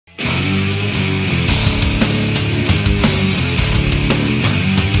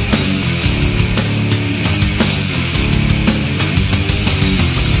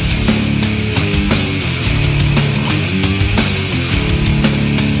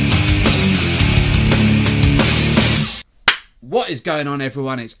What is going on,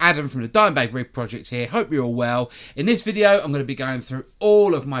 everyone? It's Adam from the Dimebag Rig Project here. Hope you're all well. In this video, I'm going to be going through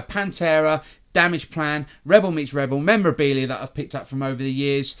all of my Pantera, Damageplan, Rebel Meets Rebel memorabilia that I've picked up from over the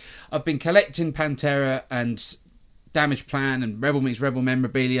years. I've been collecting Pantera and Damageplan and Rebel Meets Rebel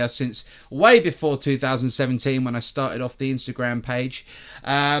memorabilia since way before 2017 when I started off the Instagram page.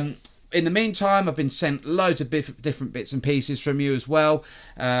 In the meantime, I've been sent loads of different bits and pieces from you as well.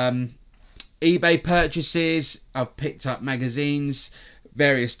 eBay purchases, I've picked up magazines,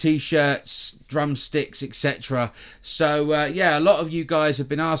 various t-shirts, drumsticks, etc. So yeah, a lot of you guys have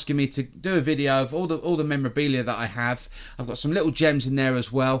been asking me to do a video of all the memorabilia that I have. I've got some little gems in there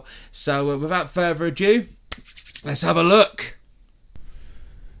as well. So without further ado, let's have a look.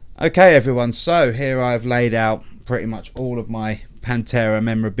 Okay everyone, so here I've laid out pretty much all of my Pantera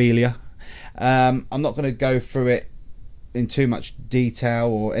memorabilia. I'm not going to go through it in too much detail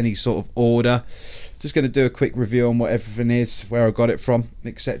or any sort of order. Just going to do a quick review on what everything is, where I got it from,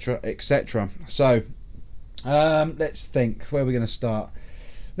 etc, etc. So let's think, where are we going to start?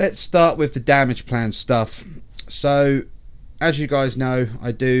 Let's start with the Damageplan stuff. So as you guys know,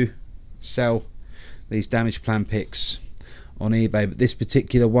 I do sell these Damageplan picks on eBay, but this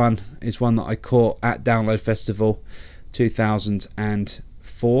particular one is one that I caught at Download Festival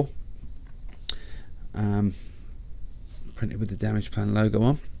 2004. Printed with the Damageplan logo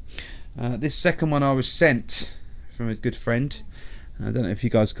on. This second one I was sent from a good friend. I don't know if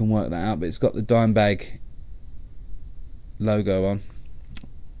you guys can work that out, but it's got the Dimebag logo on,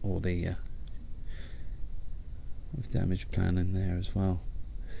 or the with Damageplan in there as well.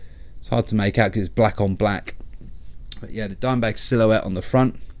 It's hard to make out because it's black on black, but yeah, the Dimebag silhouette on the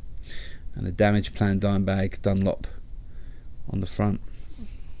front and the Damageplan Dimebag Dunlop on the front.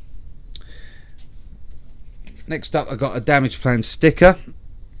 Next up, I got a Damageplan sticker.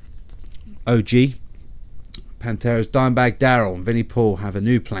 OG. Pantera's Dimebag Darrell and Vinnie Paul have a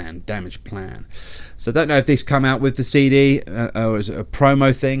new plan, Damageplan. So I don't know if these come out with the CD or is it a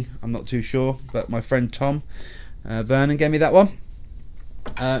promo thing. I'm not too sure. But my friend Tom Vernon gave me that one.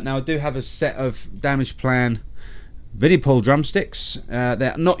 Now I do have a set of Damageplan Vinnie Paul drumsticks.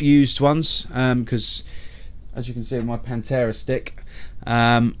 They're not used ones because, as you can see with my Pantera stick,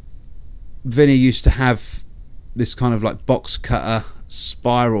 Vinnie used to have this kind of like box cutter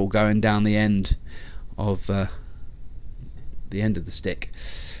spiral going down the end of the stick.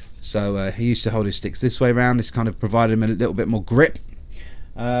 So he used to hold his sticks this way around. This kind of provided him a little bit more grip.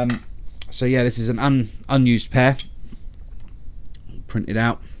 So yeah, this is an unused pair, printed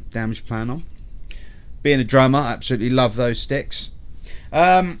out, Damageplan on. Being a drummer, I absolutely love those sticks.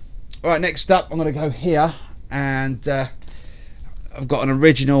 Alright, next up I'm going to go here, and I've got an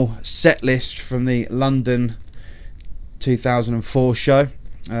original set list from the London 2004 show.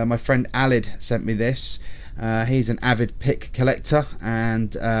 My friend Alid sent me this. He's an avid pick collector,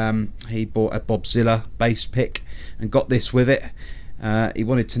 and he bought a Bobzilla bass pick and got this with it. He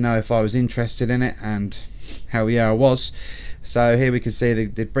wanted to know if I was interested in it, and hell yeah, I was. So here we can see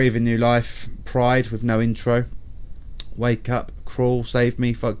the Breathing New Life, Pride with no intro, Wake Up, Crawl, Save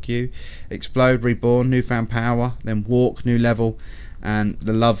Me, Fuck You, Explode, Reborn, Newfound Power, then Walk, New Level, and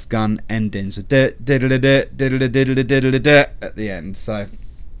the Love Gun endings, at the end. So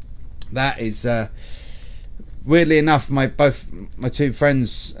that is weirdly enough, both my two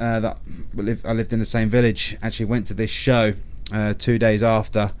friends that I lived in the same village actually went to this show 2 days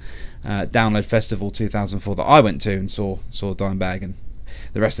after Download Festival 2004 that I went to, and saw Dimebag and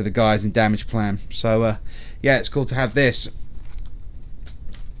the rest of the guys in Damageplan. So yeah, it's cool to have this.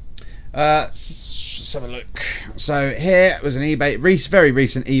 Let's have a look. So here was an very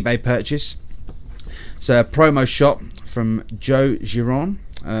recent eBay purchase. It's a promo shot from Joe Giron.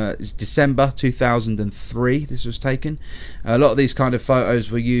 It's December 2003 this was taken. A lot of these kind of photos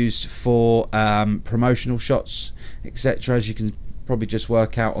were used for promotional shots, etc., as you can probably just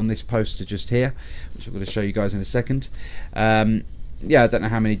work out on this poster just here, which I'm going to show you guys in a second. Yeah, I don't know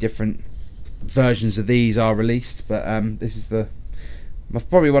how many different versions of these are released, but this is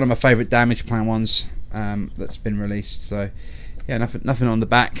probably one of my favourite Damageplan ones that's been released. So yeah, nothing on the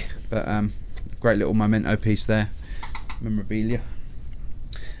back, but great little memento piece there, memorabilia.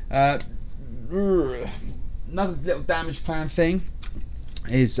 Another little Damageplan thing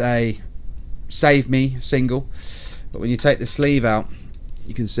is a Save Me single, but when you take the sleeve out,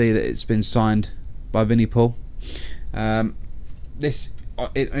 you can see that it's been signed by Vinnie Paul. This,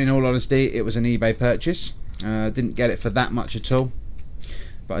 in all honesty, it was an eBay purchase. Didn't get it for that much at all,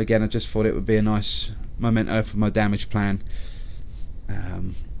 but again, I just thought it would be a nice memento for my Damageplan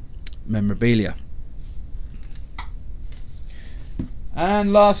memorabilia.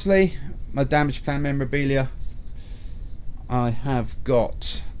 And lastly, my Damageplan memorabilia. I have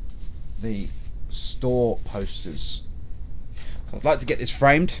got the store posters. So I'd like to get this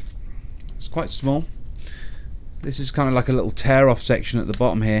framed. It's quite small. This is kind of like a little tear off section at the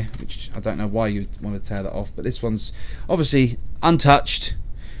bottom here, which I don't know why you'd want to tear that off, but this one's obviously untouched.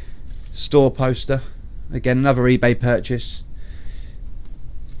 Store poster. Again, another eBay purchase.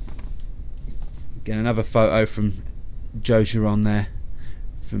 Again, another photo from Joe Giron there,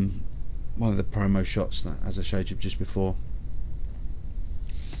 from one of the promo shots that, as I showed you just before.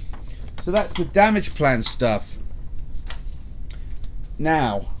 So that's the Damageplan stuff.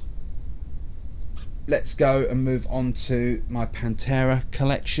 Now, let's go and move on to my Pantera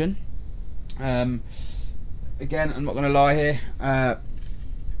collection. Again, I'm not going to lie here.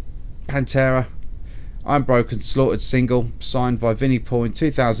 Pantera, I'm Broken, Slaughtered single, signed by Vinnie Paul in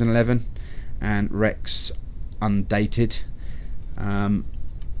 2011, and Rex undated. Again,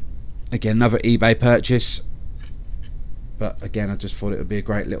 another eBay purchase, but again, I just thought it would be a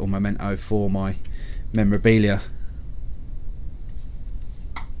great little memento for my memorabilia.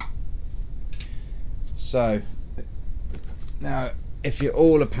 So now, if you're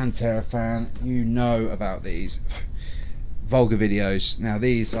all a Pantera fan, you know about these Vulgar videos. Now,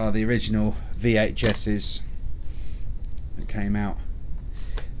 these are the original VHSs that came out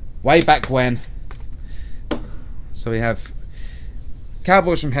way back when. So we have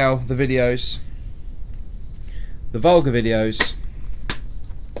Cowboys from Hell, the videos, the Vulgar videos,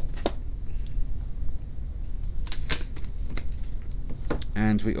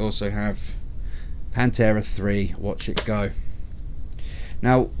 and we also have Pantera 3, Watch It Go.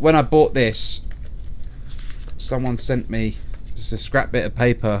 Now, when I bought this, someone sent me just a scrap bit of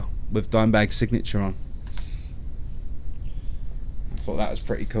paper with Dimebag's signature on. I thought that was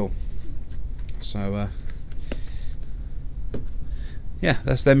pretty cool. So, yeah,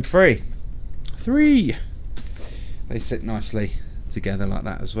 that's them three. They sit nicely together like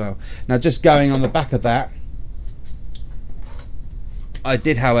that as well. Now, just going on the back of that, I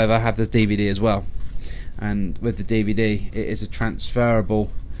did, however, have the DVD as well. And with the DVD, it is a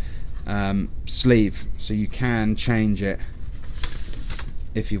transferable sleeve, so you can change it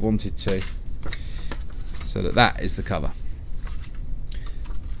if you wanted to. So that is the cover.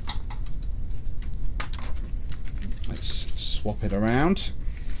 Let's swap it around.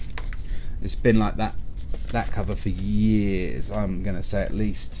 It's been like that cover for years. I'm going to say at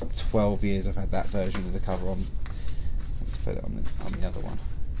least 12 years I've had that version of the cover on. Let's put it on the other one.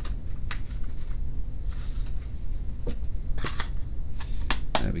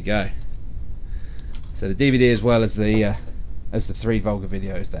 There we go. So the DVD as well as the 3 Vulgar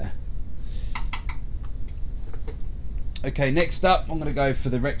videos there. Okay, next up I'm going to go for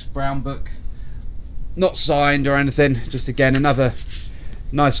the Rex Brown book. Not signed or anything, just again another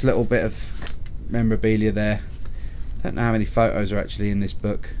nice little bit of memorabilia there. I don't know how many photos are actually in this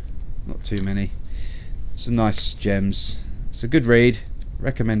book. Not too many. Some nice gems. It's a good read.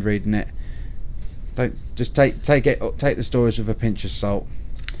 Recommend reading it. Don't just take the stories with a pinch of salt.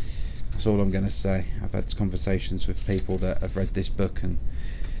 That's all I'm going to say. I've had conversations with people that have read this book and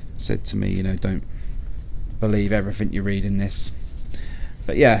said to me, you know, don't believe everything you read in this.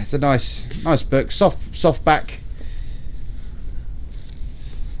 But yeah, it's a nice book, soft back.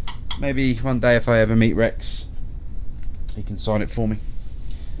 Maybe one day if I ever meet Rex, he can sign it for me.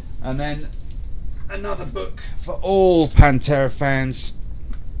 And then another book for all Pantera fans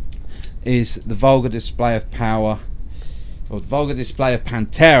is the Vulgar Display of Power, or the Vulgar Display of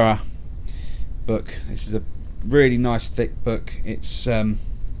Pantera book. This is a really nice thick book. It's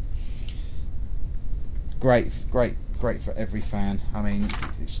great for every fan. I mean,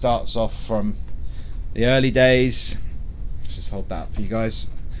 it starts off from the early days. Let's just hold that up for you guys.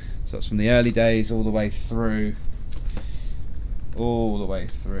 So that's from the early days all the way through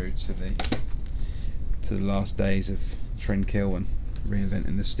to the last days of Trendkill and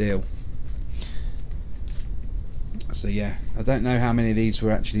reinventing the steel. So yeah, I don't know how many of these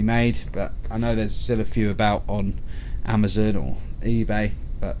were actually made, but I know there's still a few about on Amazon or eBay.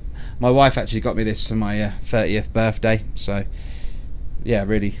 But my wife actually got me this for my 30th birthday, so yeah,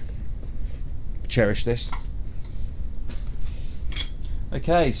 really cherish this.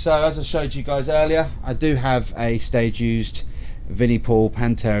 Okay, so as I showed you guys earlier, I do have a stage used Vinnie Paul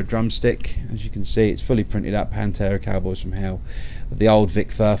Pantera drumstick. As you can see, it's fully printed up Pantera Cowboys from Hell with the old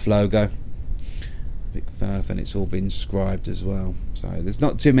Vic Firth logo. Vic Firth, and it's all been scribed as well. So there's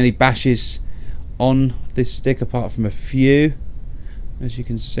not too many bashes on this stick apart from a few, as you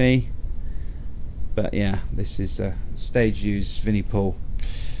can see. But yeah, this is a stage used Vinnie Paul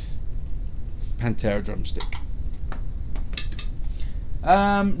Pantera drumstick.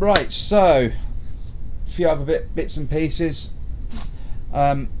 Right, so few other bits and pieces.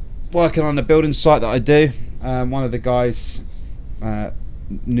 Working on the building site that I do. One of the guys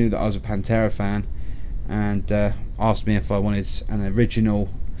knew that I was a Pantera fan and asked me if I wanted an original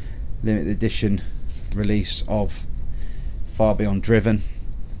limited edition release of Far Beyond Driven.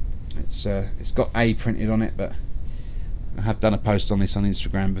 It's got A printed on it, but I have done a post on this on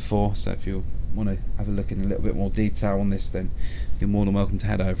Instagram before, so if you want to have a look in a little bit more detail on this, then you're more than welcome to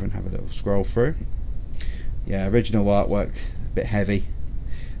head over and have a little scroll through. Yeah, original artwork, a bit heavy,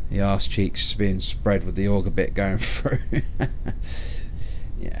 the arse cheeks being spread with the auger bit going through.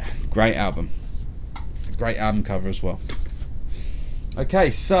 Yeah, great album cover as well. Okay,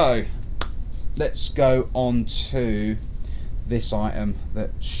 so let's go on to this item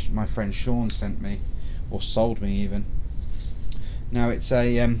that my friend Sean sent me, or sold me even. Now it's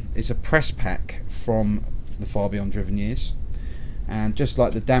a press pack from the Far Beyond Driven years, and just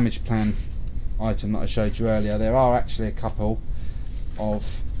like the Damageplan item that I showed you earlier, there are actually a couple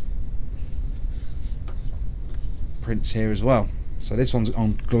of prints here as well. So this one's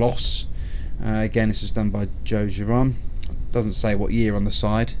on gloss. Again, this was done by Joe Jerome. Doesn't say what year on the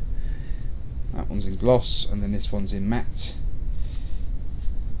side. That one's in gloss, and then this one's in matte.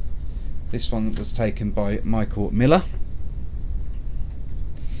 This one was taken by Michael Miller.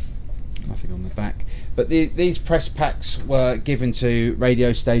 Nothing on the back, but these press packs were given to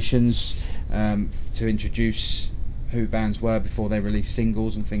radio stations to introduce who bands were before they released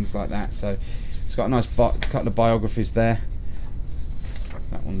singles and things like that. So it's got a nice couple of biographies there.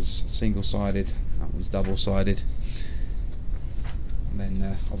 That one's single-sided, that one's double-sided, and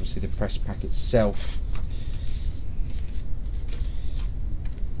then obviously the press pack itself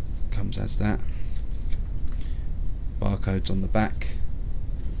comes as that. Barcodes on the back.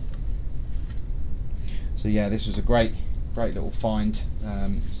 So yeah, this was a great little find.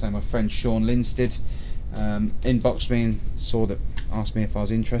 So my friend Sean Linstead inboxed me and asked me if I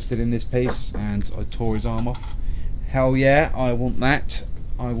was interested in this piece, and I tore his arm off. Hell yeah, I want that.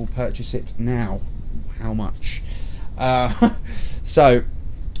 I will purchase it now. How much? So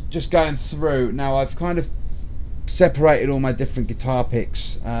just going through now, I've kind of separated all my different guitar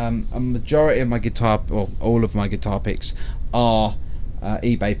picks. A majority of my guitar, or all of my guitar picks, are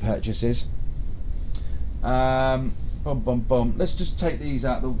eBay purchases. Let's just take these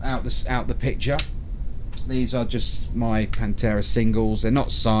out the picture. These are just my Pantera singles. They're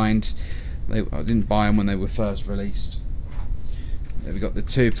not signed. I didn't buy them when they were first released. There we've got the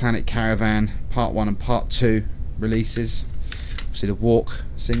two Planet Caravan Part 1 and Part 2 releases. See the Walk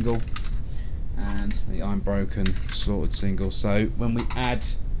single and the I'm Broken Slaughtered single. So when we add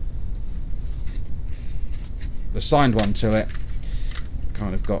the signed one to it,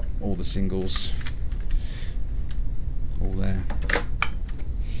 kind of got all the singles all there.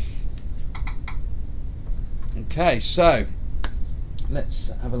 Okay, so let's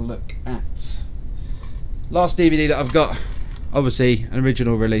have a look at last DVD that I've got. Obviously an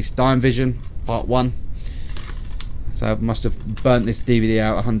original release, Dying Vision Part 1. So I must have burnt this DVD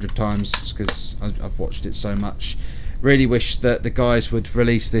out 100 times because I've watched it so much. Really wish that the guys would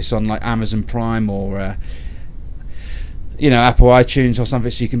release this on like Amazon Prime or you know, Apple iTunes or something,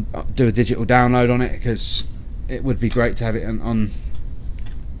 so you can do a digital download on it, because it would be great to have it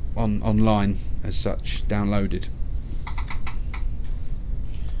online as such, downloaded.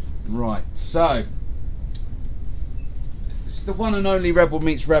 Right, so it's the one and only Rebel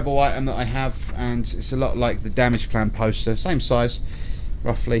Meets Rebel item that I have, and it's a lot like the Damageplan poster, same size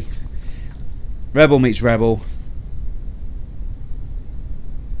roughly. Rebel Meets Rebel,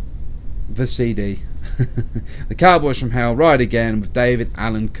 the CD. The Cowboys from Hell, Ride Again with David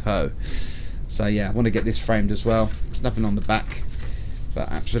Allen Coe. So yeah, I want to get this framed as well. There's nothing on the back,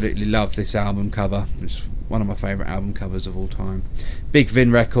 but absolutely love this album cover. It's one of my favourite album covers of all time. Big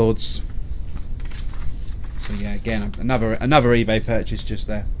Vin Records. So yeah, again, another eBay purchase just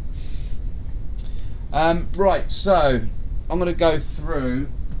there. Right, so I'm going to go through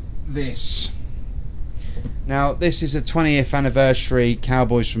this. Now, this is a 20th anniversary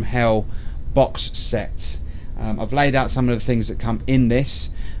Cowboys from Hell box set. I've laid out some of the things that come in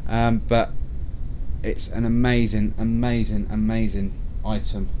this, but it's an amazing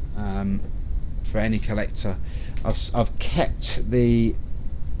item for any collector. I've kept the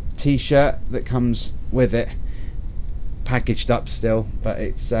t-shirt that comes with it packaged up still, but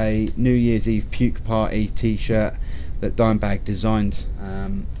it's a New Year's Eve puke party t-shirt that Dimebag designed,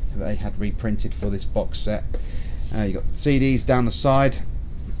 they had reprinted for this box set. You got the CDs down the side,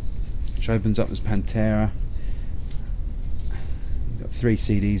 which opens up as Pantera. You've got 3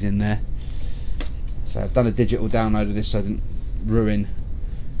 CDs in there. So I've done a digital download of this so I didn't ruin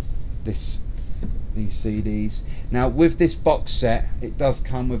this these CDs. Now with this box set, it does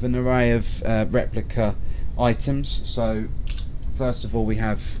come with an array of replica items. So first of all, we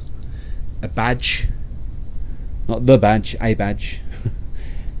have a badge, not the badge, a badge.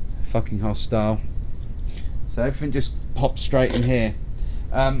 Fucking hostile. So everything just pops straight in here.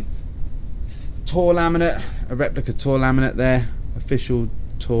 Tour laminate, a replica tour laminate there. Official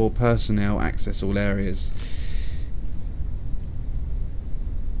tour personnel, access all areas.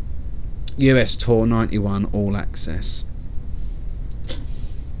 US Tour 91 all access.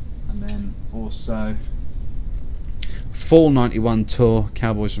 And then also Fall 91 Tour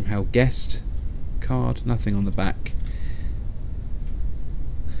Cowboys from Hell guest card, nothing on the back.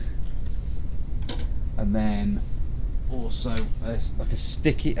 And then also like a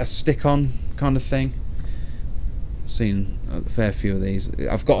stick-on kind of thing. I've seen a fair few of these.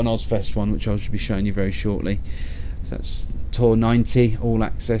 I've got an Ozfest one which I should be showing you very shortly. So that's Tour 90 all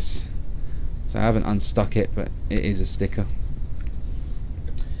access. So I haven't unstuck it, but it is a sticker.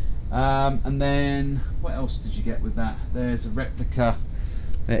 And then what else did you get with that? There's a replica.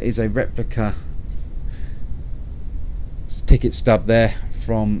 There is a replica ticket stub there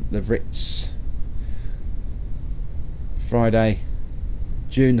from the Ritz. Friday,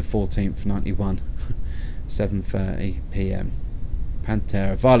 June the 14th, 91, 7:30 PM.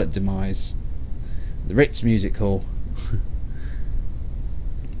 Pantera, Violent Demise, the Ritz Music Hall.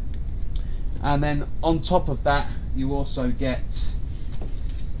 And then on top of that, you also get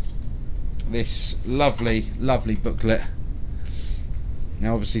this lovely, lovely booklet.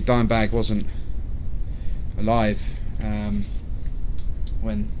 Now, obviously, Dimebag wasn't alive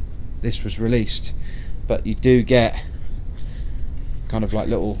when this was released, but you do get kind of like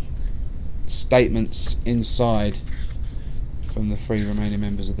little statements inside from the 3 remaining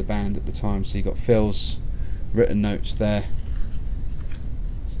members of the band at the time. So you got Phil's written notes there.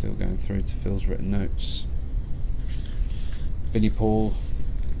 Still going through to Phil's written notes. Vinnie Paul,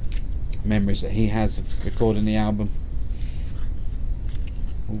 memories that he has of recording the album,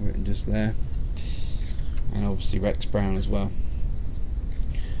 all written just there. And obviously Rex Brown as well.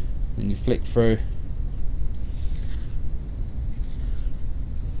 Then you flick through.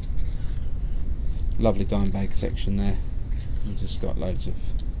 Lovely Dimebag section there. We've just got loads of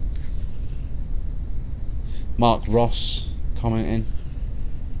Mark Ross commenting.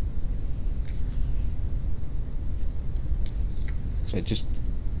 So it just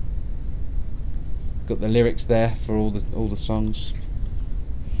got the lyrics there for all the songs.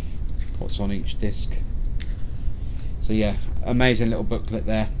 What's on each disc. So yeah, amazing little booklet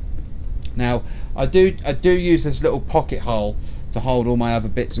there. Now I do use this little pocket hole to hold all my other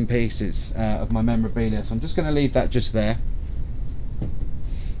bits and pieces of my memorabilia, so I'm just going to leave that just there.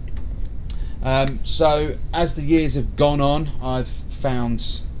 So as the years have gone on, I've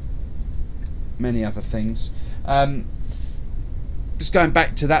found many other things. Just going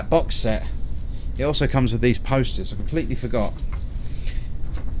back to that box set, it also comes with these posters. I completely forgot.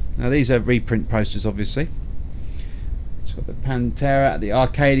 Now these are reprint posters, obviously. It's got the Pantera at the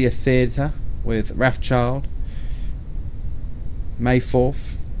Arcadia Theatre with Wrathchild, May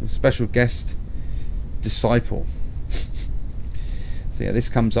 4th, with special guest Disciple. So yeah, this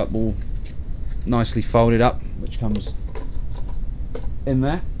comes up all nicely folded up, which comes in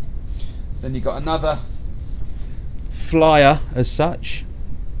there. Then you got another flyer as such.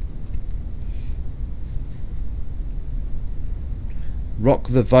 Rock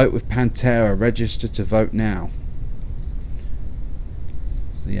the vote with Pantera, register to vote now.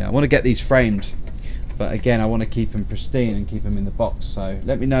 So yeah, I want to get these framed, but again I want to keep them pristine and keep them in the box. So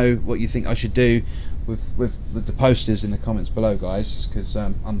let me know what you think I should do with the posters in the comments below, guys, because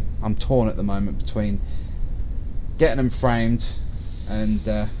I'm torn at the moment between getting them framed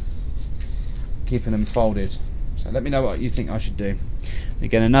and keeping them folded. So let me know what you think I should do.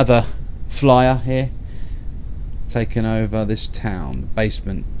 Again, another flyer here. Taking over this town,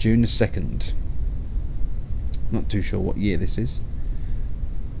 basement, June the 2nd. Not too sure what year this is.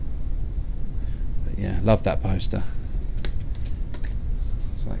 But yeah, love that poster.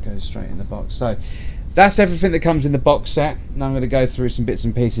 So that goes straight in the box. So that's everything that comes in the box set. Now I'm going to go through some bits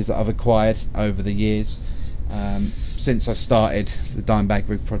and pieces that I've acquired over the years since I started the Dimebag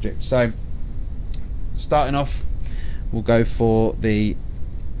Rig project. So starting off, we'll go for the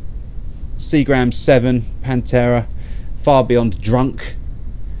Seagram 7 Pantera Far Beyond Drunk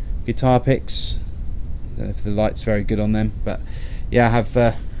guitar picks. Don't know if the light's very good on them, but yeah, I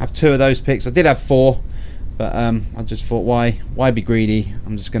have 2 of those picks. I did have 4, but I just thought, why be greedy?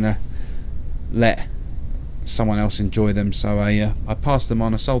 I'm just gonna let someone else enjoy them. So I passed them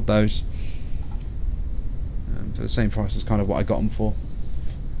on. I sold those for the same price as kind of what I got them for.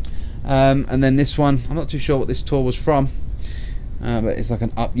 And then this one, I'm not too sure what this tour was from, but it's like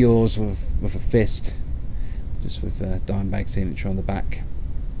an up yours with a fist, just with Dimebag signature on the back.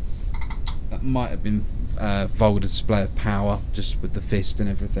 That might have been vulgar display of power, just with the fist and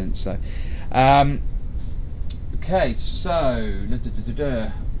everything. So okay, so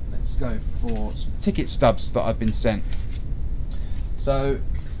let's go for some ticket stubs that I've been sent. So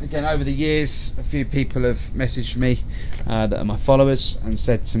again, over the years, a few people have messaged me that are my followers and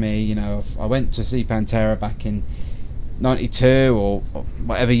said to me, you know, I went to see Pantera back in '92 or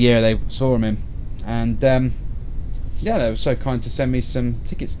whatever year they saw him in, and yeah, they were so kind to send me some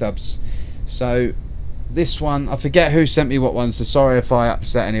ticket stubs. So this one, I forget who sent me what one, so sorry if I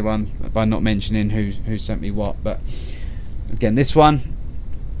upset anyone by not mentioning who sent me what, but again, this one,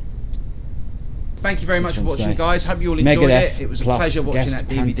 thank you very much for watching, guys. Hope you all enjoyed it. It was a pleasure watching that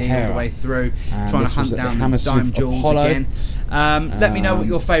DVD all the way through, trying to hunt down the dime jewels again. Let me know what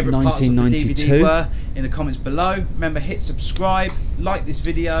your favourite parts of the DVD were in the comments below. Remember, hit subscribe, like this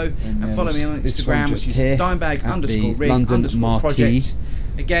video, and follow me on Instagram, which is Dimebag_rig_project.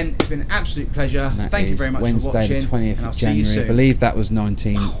 Again, it's been an absolute pleasure. Thank you very much for watching. Wednesday the 20th of January. I believe that was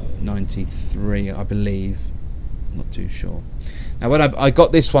 1993, I believe. I'm not too sure. Now, when I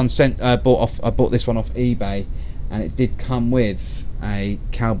got this one sent, I bought this one off eBay, and it did come with a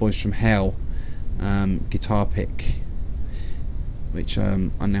Cowboys from Hell guitar pick, which I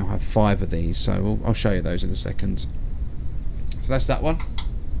now have 5 of these, so I'll show you those in a second. So that's that one.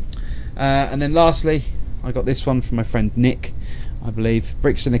 And then lastly, I got this one from my friend Nick, I believe,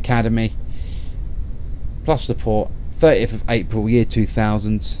 Brixton Academy, plus support, 30th of April, year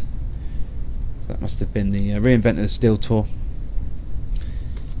 2000. So that must have been the Reinventing the Steel tour.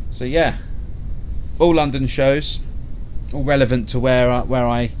 So yeah, all London shows, all relevant to where I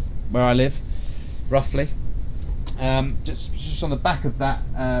live, roughly. Just on the back of that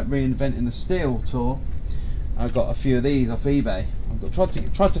Reinventing the Steel tour, I got a few of these off eBay.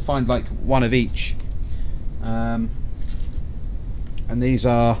 I've tried to find like one of each. And these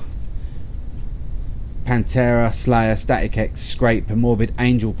are Pantera, Slayer, Static X, Scrape and Morbid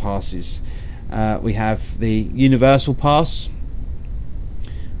Angel passes. We have the Universal pass,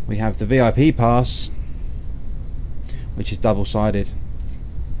 we have the VIP pass, which is double-sided,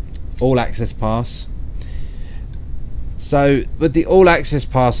 All Access pass. So with the All Access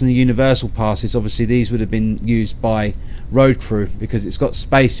pass and the Universal passes, obviously these would have been used by road crew because it's got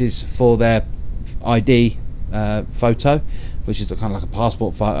spaces for their ID photo, which is kind of like a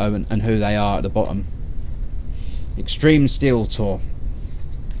passport photo, and who they are at the bottom. Extreme Steel Tour.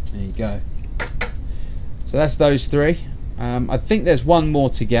 There you go. So that's those 3. I think there's one more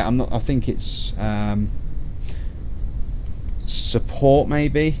to get. I think it's support,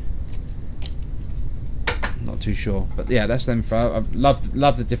 maybe. I'm not too sure, but yeah, that's them. I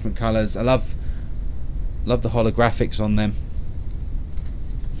love the different colours. I love the holographics on them.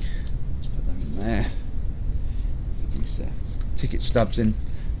 Let's put them in there. These ticket stubs in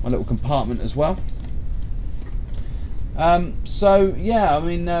my little compartment as well. So yeah, I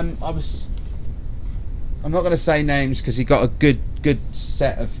mean, I'm not going to say names because he got a good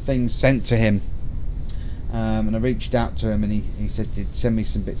set of things sent to him, and I reached out to him and he said he'd send me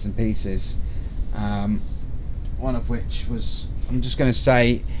some bits and pieces, one of which was, I'm just going to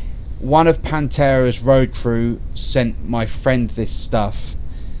say, one of Pantera's road crew sent my friend this stuff,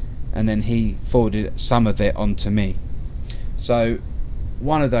 and then he forwarded some of it on to me. So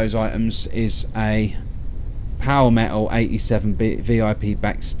one of those items is a Power Metal 87 VIP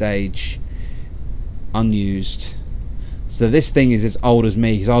backstage, unused. So this thing is as old as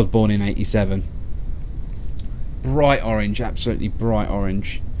me because I was born in 87. Bright orange, absolutely bright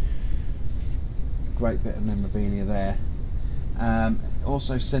orange. Great bit of memorabilia there.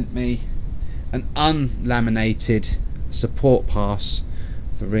 Also sent me an unlaminated support pass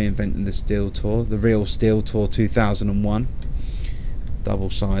for Reinventing the Steel Tour, the Real Steel Tour 2001,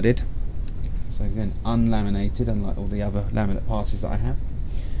 double-sided. So again, unlaminated, unlike all the other laminate passes that I have.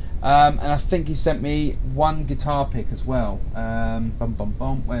 And I think he sent me one guitar pick as well.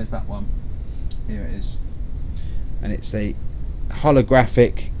 Where's that one? Here it is. And it's a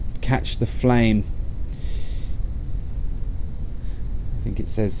holographic Catch the Flame. I think it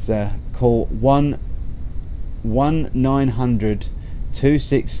says call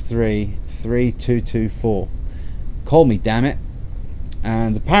 1-900-263-3224. Call me, damn it.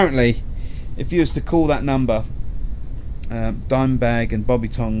 And apparently, if you was to call that number, Dimebag and Bobby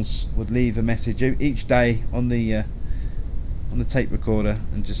Tongs would leave a message each day on the tape recorder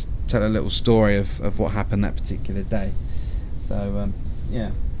and just tell a little story of what happened that particular day. So yeah.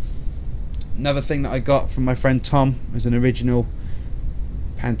 Another thing that I got from my friend Tom was an original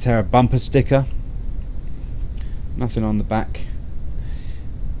Pantera bumper sticker. Nothing on the back.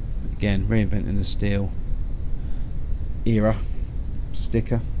 Again, reinventing the steel era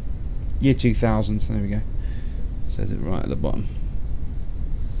sticker. Year 2000, there we go. Says it right at the bottom.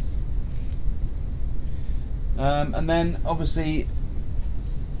 And then obviously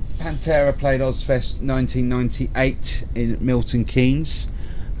Pantera played Ozfest 1998 in Milton Keynes.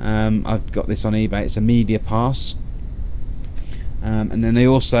 I've got this on eBay. It's a media pass. And then they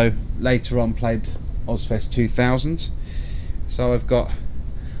also later on played Ozfest 2000. So I've got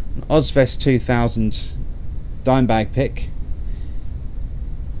an Ozfest 2000 Dimebag pick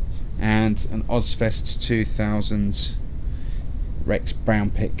and an Ozfest 2000 Rex Brown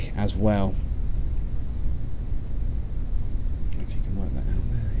pick as well. If you can work that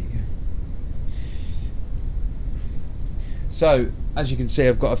out there, you go. So as you can see,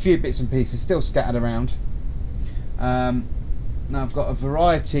 I've got a few bits and pieces still scattered around. Now I've got a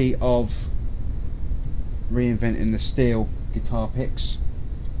variety of reinventing the steel guitar picks.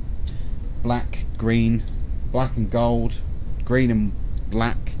 Black, green, black and gold, green and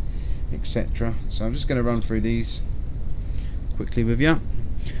black, etc. So I'm just going to run through these quickly with you.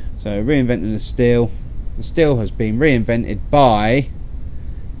 So reinventing the steel. The steel has been reinvented by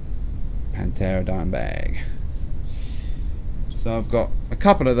Pantera Dimebag. So I've got a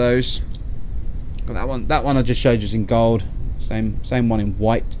couple of those. Got that one. That one I just showed you is in gold. Same one in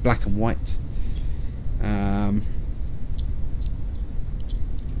white, black and white.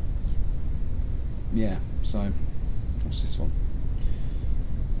 Yeah. So what's this one?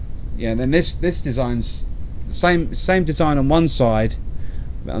 Yeah. Then this design's the same design on one side,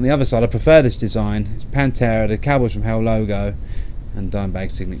 but on the other side I prefer this design. It's Pantera, the Cowboys from Hell logo, and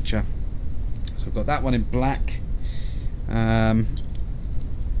Dimebag signature. So I've got that one in black. Then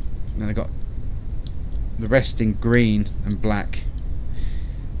I got the rest in green and black.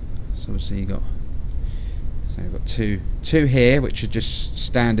 So obviously you've got two here, which are just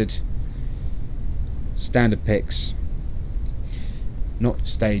standard picks, not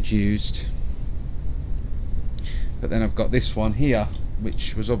stage used. But then I've got this one here,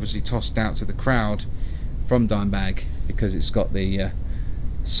 which was obviously tossed out to the crowd from Dimebag because it's got the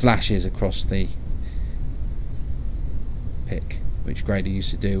slashes across the pick, which Grady used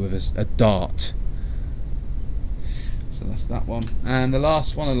to do with a dart. So that's that one. And the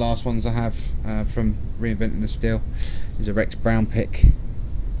last ones I have from Reinventing the Steel is a Rex Brown pick.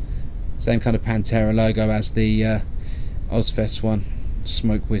 Same kind of Pantera logo as the Ozfest one.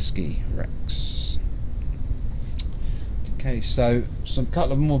 Smoke Whiskey Rex. Okay, so some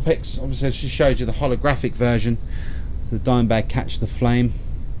couple of more picks. Obviously I just showed you the holographic version. So the Dimebag Catch the Flame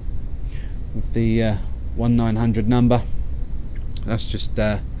with the 1900 number. That's just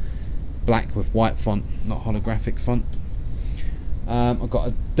black with white font, not holographic font. I've got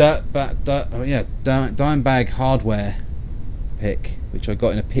a Dimebag hardware pick, which I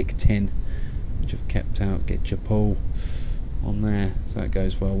got in a pick tin, which I've kept out. Getcha pull on there, so that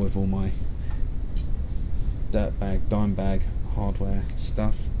goes well with all my Dimebag hardware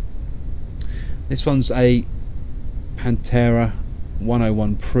stuff. This one's a Pantera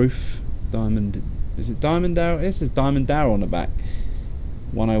 101 proof diamond. Is it Diamond Arrow? This is Diamond Arrow on the back.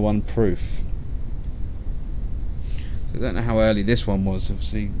 101 proof. So I don't know how early this one was.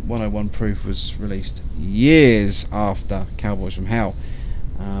 Obviously 101 proof was released years after Cowboys from Hell.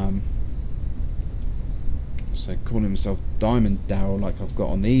 So calling himself Diamond Darrell, like I've got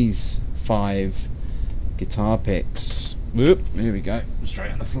on these 5 guitar picks. Whoop, here we go,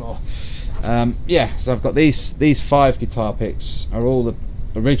 straight on the floor. Yeah, so I've got these 5 guitar picks are all the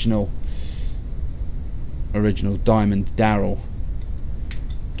original Diamond Darrell.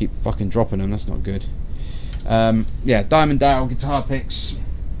 Keep fucking dropping them, that's not good. Yeah, Diamond Darrell guitar picks,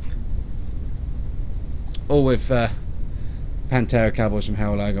 all with Pantera Cowboys from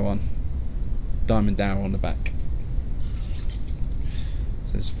Hell logo on, Diamond Darrell on the back.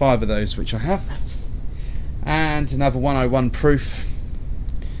 So there's 5 of those which I have, and another 101 proof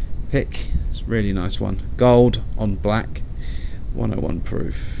pick. It's a really nice one, gold on black, 101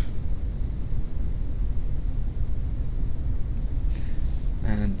 proof.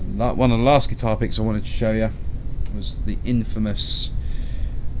 And one of the last guitar picks I wanted to show you was the infamous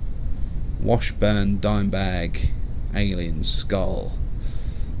Washburn Dimebag Alien Skull.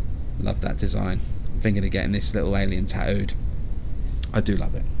 Love that design. I'm thinking of getting this little alien tattooed. I do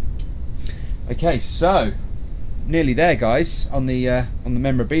love it. Okay, so nearly there, guys, on the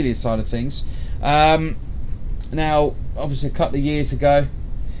memorabilia side of things. Now, obviously, a couple of years ago,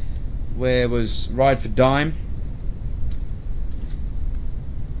 where was Ride for Dime.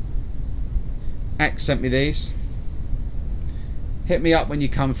 Axe sent me these. hit me up when you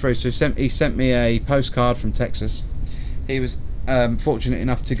come through. So he sent me a postcard from Texas. He was fortunate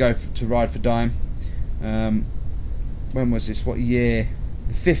enough to go to Ride for Dime. When was this? What year?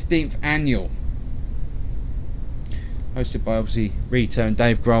 The 15th annual. Hosted by obviously Rita and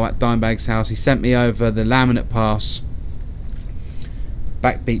Dave Grohl at Dimebag's house. He sent me over the laminate pass,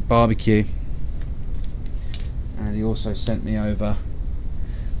 Backbeat Barbecue, and he also sent me over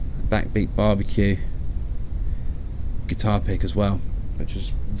Backbeat Barbecue guitar pick as well, which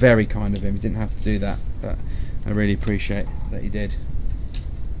was very kind of him. He didn't have to do that, but I really appreciate that he did.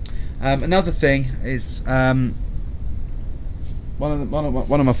 Another thing is one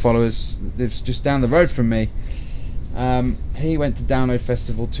of my followers lives just down the road from me. He went to Download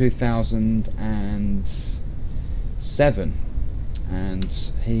Festival 2007,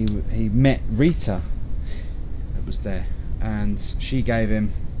 and he met Rita that was there, and she gave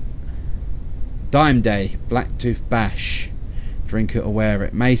him Dime Day Blacktooth Bash, drink it or wear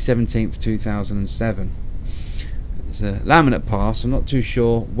it, May 17th 2007. It's a laminate pass. I'm not too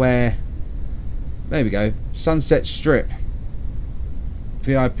sure where. There we go, Sunset Strip,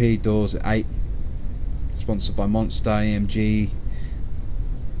 VIP doors at 8. Sponsored by Monster, EMG,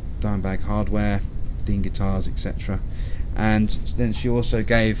 Dimebag Hardware, Dean Guitars, etc. And then she also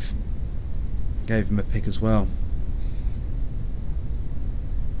gave him a pick as well.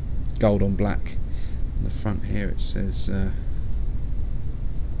 Gold on black. On the front here it says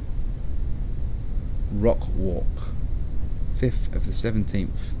Rock Walk, 5th of the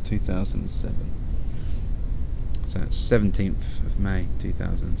 17th 2007. So it's 17th of May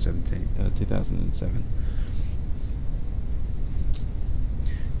 2007.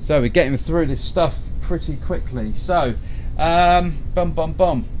 So we're getting through this stuff pretty quickly. So,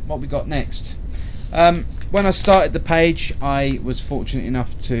 what we got next? When I started the page, I was fortunate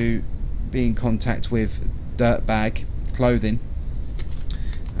enough to be in contact with Dirtbag Clothing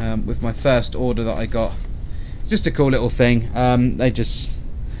with my first order that I got. It's just a cool little thing. They just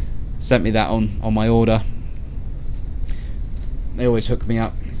sent me that on my order. They always hook me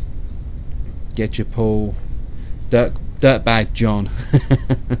up. Getcha Paul, Dirtbag John.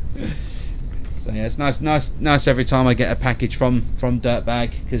 So yeah, it's nice every time I get a package from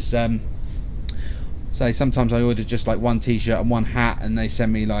Dirtbag, because say sometimes I order just like one t-shirt and one hat, and they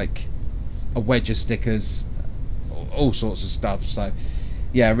send me like a wedge of stickers, all sorts of stuff. So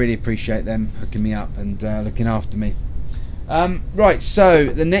yeah, I really appreciate them hooking me up and looking after me. Right, so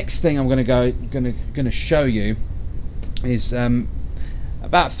the next thing I'm gonna show you is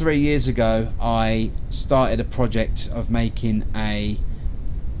about 3 years ago I started a project of making a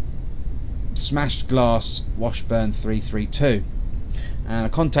smashed glass Washburn 332, and I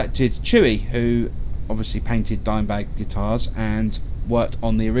contacted Chewy, who obviously painted Dimebag guitars and worked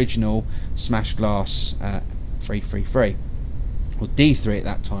on the original smashed glass 333, or D3 at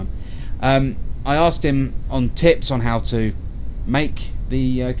that time. I asked him on tips on how to make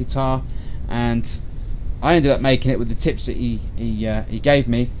the guitar, and I ended up making it with the tips that he gave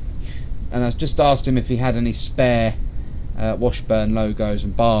me, and I just asked him if he had any spare Washburn logos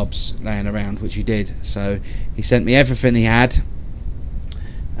and barbs laying around, which he did. So he sent me everything he had.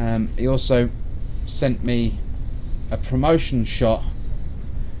 He also sent me a promotion shot,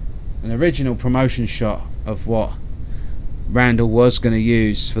 an original promotion shot of what Randall was going to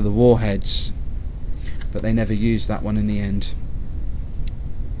use for the Warheads, but they never used that one in the end.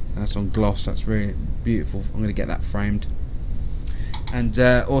 That's on gloss. That's really beautiful. I'm going to get that framed. And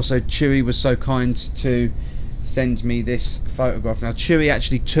also Chewy was so kind to send me this photograph. Now Chewy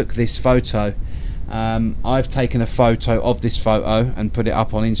actually took this photo. I've taken a photo of this photo and put it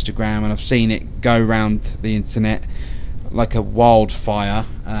up on Instagram, and I've seen it go around the internet like a wildfire.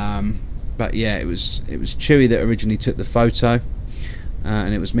 But yeah, it was Chewy that originally took the photo,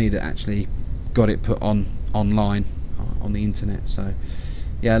 and it was me that actually got it put online on the internet. So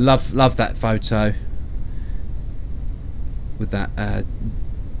yeah, love that photo with that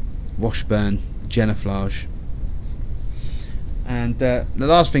Washburn Genoflage. And the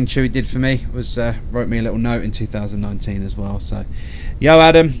last thing Chewy did for me was wrote me a little note in 2019 as well. So, yo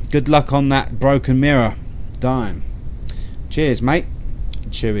Adam, good luck on that broken mirror. Dime. Cheers, mate.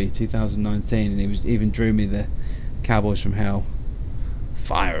 Chewy, 2019, and he even drew me the Cowboys from Hell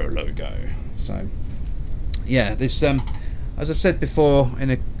fire logo. So, yeah, this as I've said before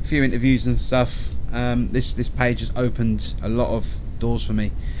in a few interviews and stuff, this page has opened a lot of doors for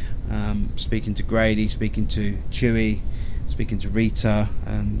me. Speaking to Grady, speaking to Chewy, speaking to Rita,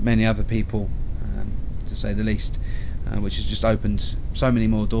 and many other people, to say the least, which has just opened so many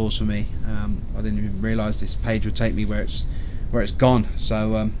more doors for me. I didn't even realise this page would take me where it's gone.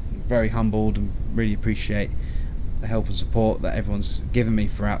 So very humbled and really appreciate the help and support that everyone's given me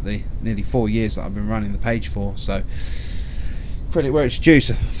throughout the nearly 4 years that I've been running the page for. So credit where it's due,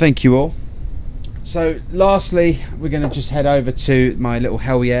 so thank you all. So lastly, we're going to just head over to my little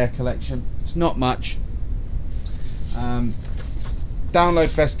Hellyeah collection. It's not much. Download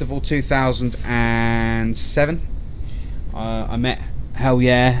Festival 2007. I met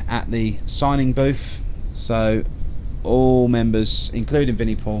Hellyeah at the signing booth. So all members, including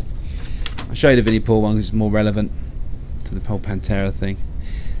Vinnie Paul, I'll show you the Vinnie Paul one because it's more relevant to the whole Pantera thing,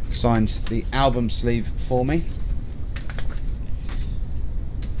 signed the album sleeve for me.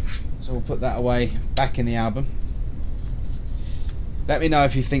 So we'll put that away back in the album. Let me know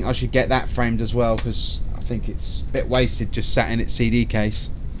if you think I should get that framed as well, because I think it's a bit wasted just sat in its CD case.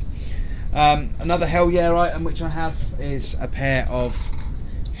 Another Hellyeah item which I have is a pair of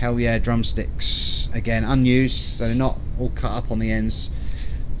Hellyeah drumsticks. Again, unused, so they're not all cut up on the ends,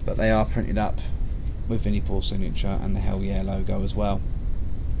 but they are printed up with Vinnie Paul's signature and the Hellyeah logo as well.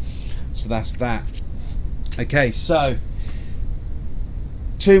 So that's that. Okay, so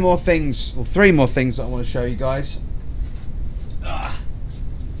three more things that I want to show you guys. Let's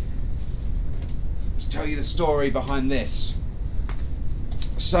tell you the story behind this.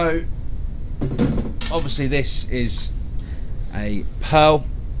 So obviously this is a pearl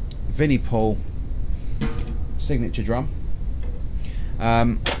Vinnie Paul signature drum. Let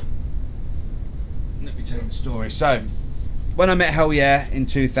me tell you the story. So when I met Hellyeah in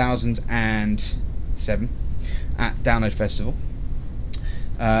 2007 at Download Festival,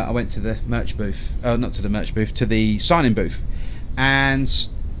 I went to the merch booth, not to the merch booth, to the signing booth. And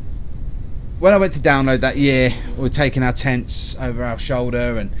when I went to Download that year, we were taking our tents over our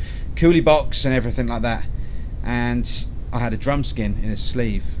shoulder and coolie box and everything like that. And I had a drum skin in a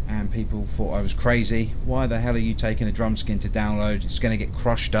sleeve, and people thought I was crazy. Why the hell are you taking a drum skin to Download? It's going to get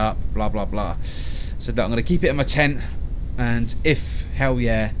crushed up, blah, blah, blah. So I'm going to keep it in my tent, and if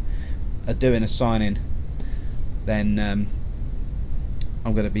Hellyeah are doing a signing, then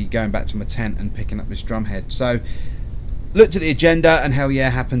I'm going to be going back to my tent and picking up this drum head. So looked at the agenda, and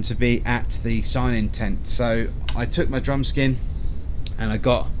Hellyeah happened to be at the signing tent. So I took my drum skin and I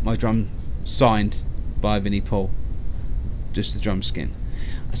got my drum signed by Vinnie Paul, just the drum skin.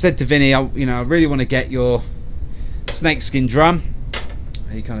 I said to Vinnie, I really want to get your snakeskin drum.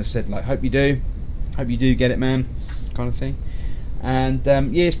 He kind of said, like, hope you do get it, man, kind of thing. And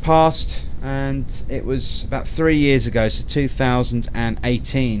years passed, and it was about 3 years ago, so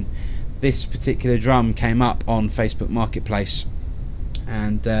 2018, this particular drum came up on Facebook Marketplace,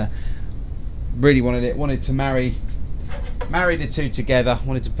 and really wanted to marry the two together.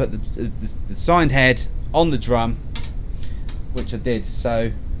 Wanted to put the signed head on the drum, which I did.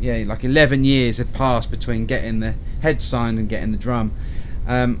 So yeah, like 11 years had passed between getting the head signed and getting the drum.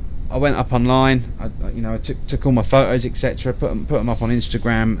 I went up online, I took all my photos, etc., put them up on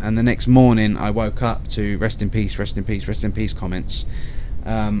Instagram, and the next morning I woke up to rest in peace, rest in peace, rest in peace comments.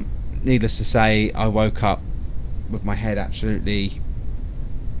 Needless to say, I woke up with my head absolutely,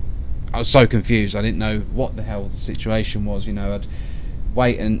 I was so confused. I didn't know what the hell the situation was. I'd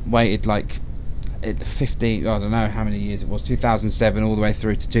waited like 15, I don't know how many years it was, 2007 all the way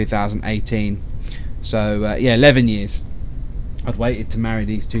through to 2018. So yeah, 11 years. I'd waited to marry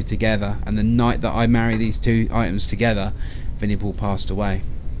these two together, and the night that I married these two items together, Vinnie Paul passed away.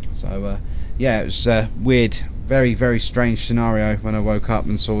 So yeah, it was a weird, very, very strange scenario when I woke up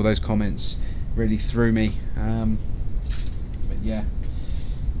and saw those comments. Really threw me. But yeah,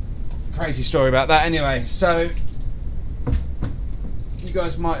 crazy story about that. Anyway, so you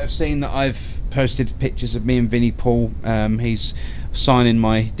guys might have seen that I've posted pictures of me and Vinnie Paul. He's signing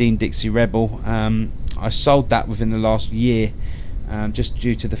my Dean Dixie Rebel. I sold that within the last year, just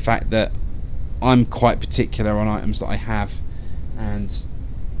due to the fact that I'm quite particular on items that I have, and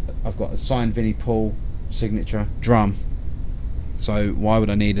I've got a signed Vinnie Paul signature drum, so why would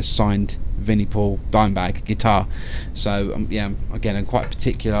I need a signed Vinnie Paul Dimebag guitar? So yeah, again, I'm quite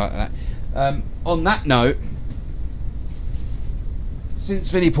particular like that. On that note, since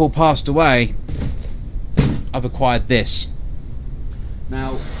Vinnie Paul passed away, I've acquired this.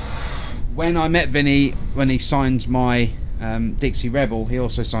 Now, when I met Vinnie, when he signed my Dixie Rebel, he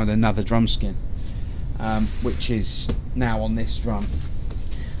also signed another drum skin, which is now on this drum.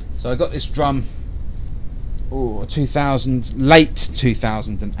 So I got this drum late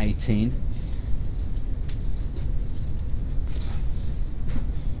 2018,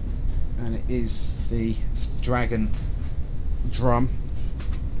 and it is the Dragon drum.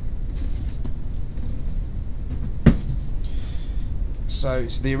 So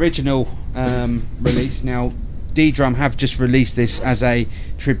it's the original release. Now D-Drum have just released this as a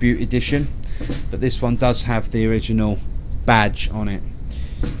tribute edition. but this one does have the original badge on it.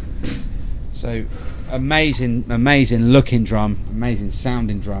 So amazing looking drum, amazing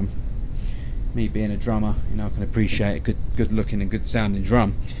sounding drum. Me being a drummer, you know, I can appreciate a good looking and good sounding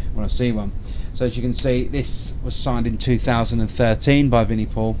drum when I see one. So as you can see, this was signed in 2013 by Vinnie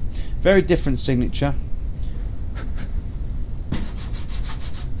Paul. Very different signature.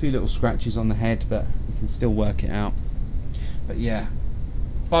 A few little scratches on the head, but you can still work it out. But yeah,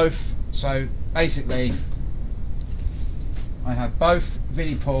 both. So basically, I have both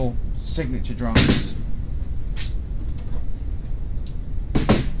Vinnie Paul signature drums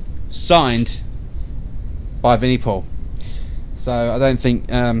signed by Vinnie Paul. So I don't think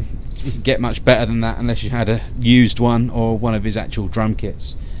you can get much better than that unless you had a used one or one of his actual drum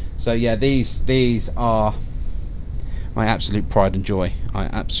kits. So yeah, these are my absolute pride and joy. I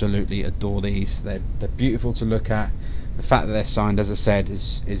absolutely adore these. They're beautiful to look at. The fact that they're signed, as I said,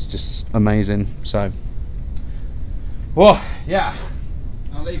 is just amazing. So, whoa, yeah,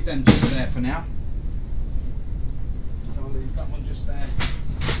 I'll leave them just there for now. I'll leave that one just there.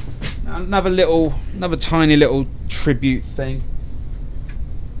 Now, another tiny little tribute thing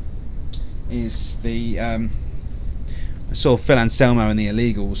is the I saw Phil Anselmo and the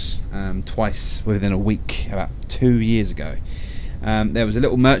Illegals twice within a week, about 2 years ago. There was a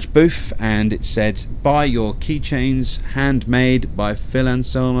little merch booth and it said, "Buy your keychains handmade by Phil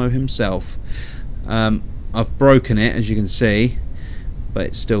Anselmo himself." I've broken it, as you can see, but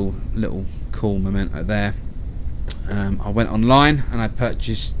it's still a little cool memento there. I went online and I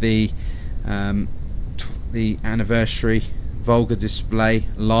purchased the anniversary Vulgar display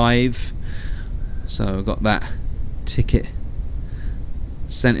live. So I got that ticket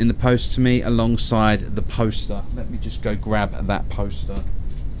sent in the post to me alongside the poster. Let me just go grab that poster.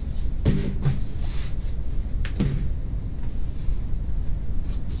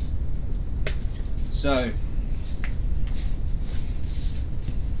 So,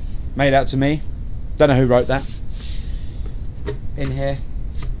 made out to me. Don't know who wrote that. In here.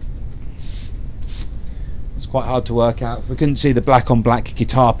 It's quite hard to work out. If we couldn't see the black on black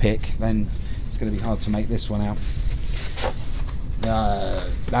guitar pick, then it's going to be hard to make this one out.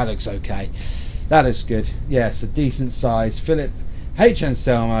 That looks okay. That looks good. Yes, a decent size Philip H.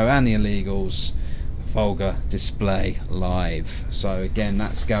 Anselmo and the Illegals Vulgar display live. So again,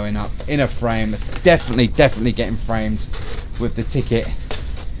 that's going up in a frame. It's definitely getting framed with the ticket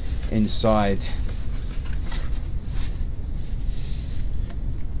inside.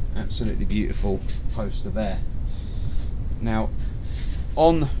 Absolutely beautiful poster there. Now,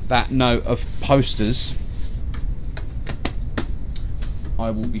 on that note of posters,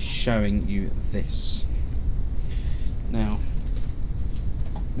 I will be showing you this. Now,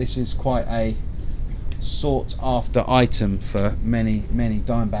 this is quite a sought after item for many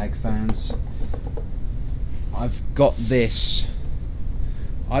Dimebag fans. I've got this.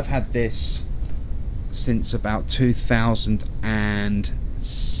 I've had this since about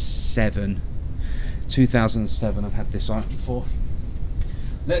 2007. 2007 I've had this item for.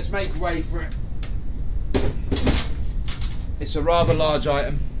 Let's make way for it. It's a rather large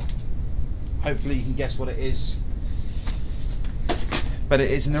item. Hopefully you can guess what it is. But it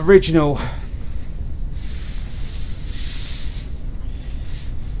is an original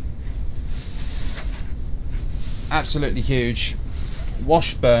absolutely huge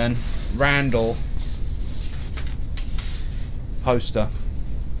Washburn Randall poster,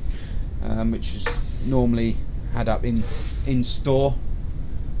 which is normally had up in store,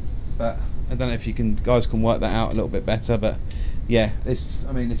 but I don't know if you guys can work that out a little bit better. But yeah, this,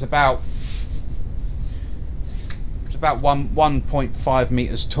 I mean, it's about 1.5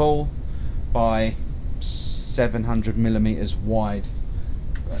 meters tall by 700 millimeters wide.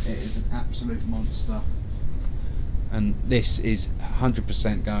 But it is an absolute monster, and this is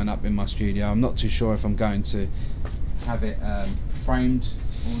 100% going up in my studio. I'm not too sure if I'm going to have it framed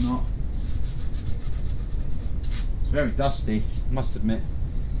or not. It's very dusty, I must admit.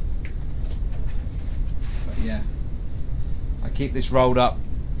 But yeah, I keep this rolled up.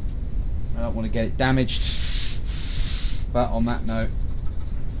 I don't want to get it damaged. But on that note,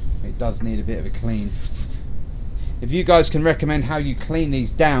 it does need a bit of a clean. If you guys can recommend how you clean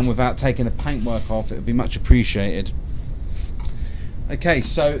these down without taking the paintwork off, it would be much appreciated. Okay,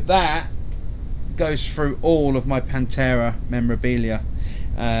 so that goes through all of my Pantera memorabilia.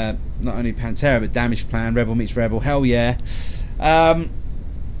 Not only Pantera, but Damageplan, Rebel Meets Rebel, Hellyeah.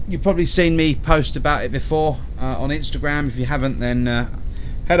 You've probably seen me post about it before on Instagram. If you haven't, then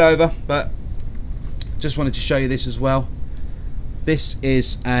head over. But just wanted to show you this as well. This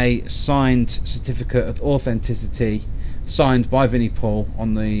is a signed certificate of authenticity signed by Vinnie Paul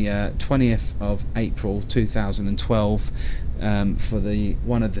on the 20th of April 2012 for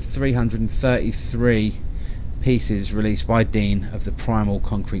one of the 333 pieces released by Dean of the Primal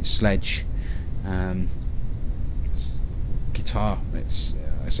Concrete Sledge guitar.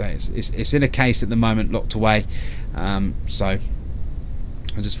 It's in a case at the moment, locked away, so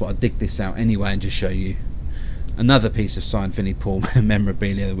I just thought I'd dig this out anyway and just show you another piece of signed Vinnie Paul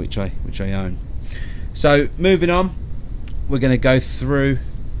memorabilia which I own. So moving on, we're going to go through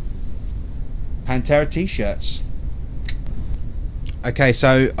Pantera t-shirts. Okay,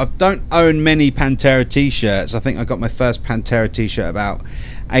 so I don't own many Pantera t-shirts. I think I got my first Pantera t-shirt about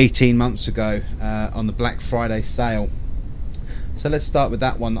 18 months ago on the Black Friday sale. So let's start with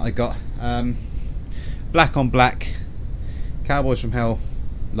that one that I got. Black on black, Cowboys from Hell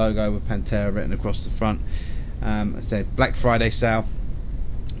logo with Pantera written across the front. I said Black Friday sale.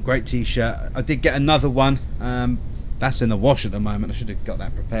 Great t-shirt. I did get another one. That's in the wash at the moment. I should have got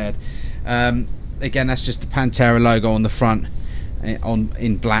that prepared. Again, that's just the Pantera logo on the front,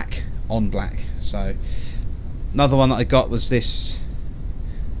 in black on black. So another one that I got was this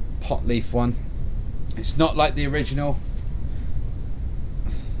pot leaf one. It's not like the original.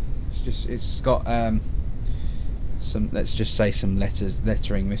 It's got some, let's just say, some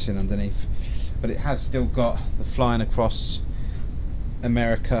lettering missing underneath, but it has still got the Flying Across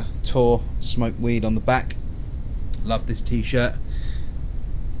America tour smoke weed on the back. Love this t-shirt.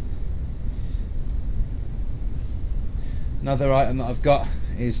 Another item that I've got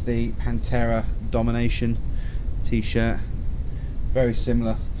is the Pantera Domination t-shirt, very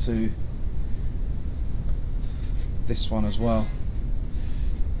similar to this one as well.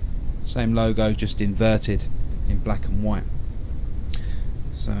 Same logo, just inverted in black and white.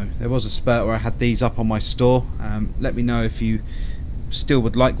 So there was a spurt where I had these up on my store. Let me know if you still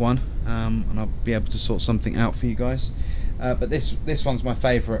would like one, and I'll be able to sort something out for you guys. But this one's my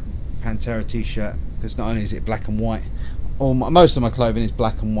favourite Pantera t-shirt, because not only is it black and white, most of my clothing is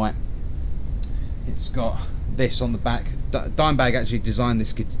black and white. It's got this on the back. Dimebag actually designed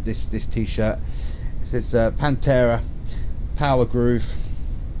this t-shirt. It says Pantera Power Groove,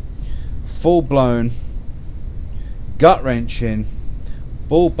 full blown, gut wrenching,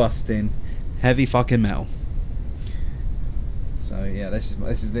 ball busting, heavy fucking metal. So yeah, this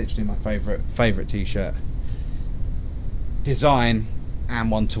is literally my favorite t-shirt design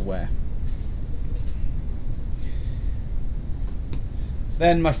and one to wear.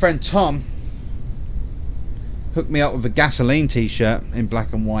 Then my friend Tom hooked me up with a Gasoline t-shirt in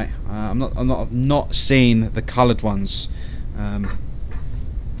black and white. I've not seen the coloured ones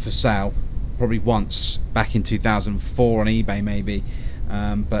for sale. Probably once back in 2004 on eBay maybe,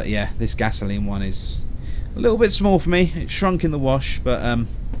 but yeah, this Gasoline one is a little bit small for me. It shrunk in the wash, but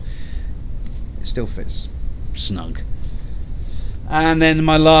it still fits snug. And then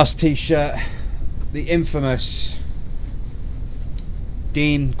my last t-shirt, the infamous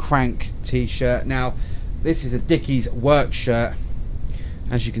Dean Crank t-shirt. Now this is a Dickies work shirt,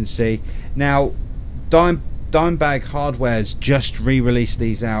 as you can see. Now Dimebag Hardware's just re-released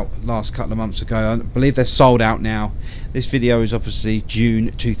these out last couple of months ago. I believe they're sold out now. This video is obviously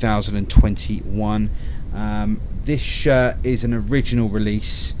June 2021. This shirt is an original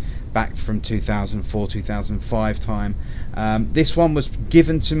release back from 2004-2005 time. This one was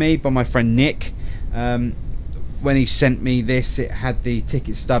given to me by my friend Nick. When he sent me this, it had the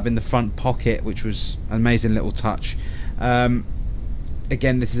ticket stub in the front pocket, which was an amazing little touch.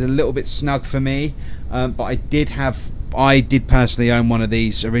 Again, this is a little bit snug for me, but I did personally own one of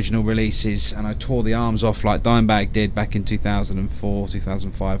these original releases, and I tore the arms off like Dimebag did back in 2004,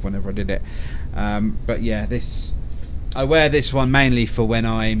 2005, whenever I did it. But yeah, I wear this one mainly for when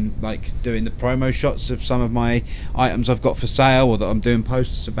I'm like doing the promo shots of some of my items I've got for sale or that I'm doing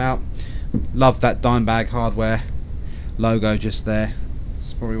posts about. Love that Dimebag Hardware logo just there.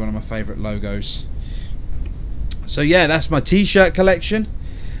 It's probably one of my favourite logos. So yeah, that's my t-shirt collection.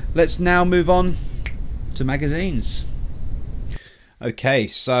 Let's now move on to magazines. Okay,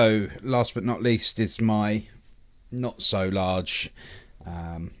 so last but not least is my not so large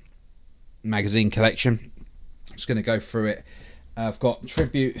magazine collection. I'm just going to go through it. I've got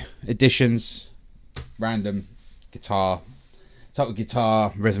tribute editions, random guitar, type of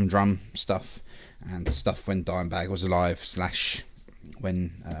guitar, rhythm drum stuff, and stuff when Dimebag was alive /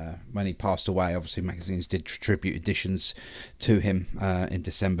 when he passed away. Obviously magazines did tribute editions to him in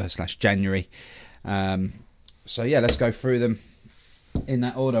December / January. So yeah, let's go through them in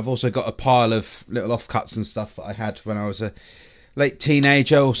that order. I've also got a pile of little offcuts and stuff that I had when I was a late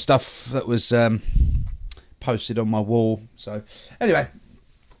teenager, or stuff that was posted on my wall. So anyway,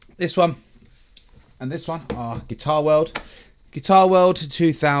 this one, And this one, Guitar World. Guitar World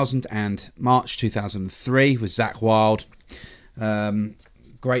 2000 and March 2003 with Zakk Wylde.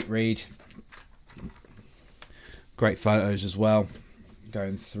 Great read. Great photos as well.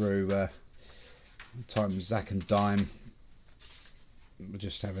 Going through time with Zakk and Dime. We're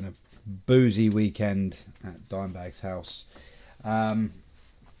just having a boozy weekend at Dimebag's house. I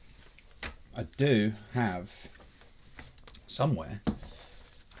do have somewhere,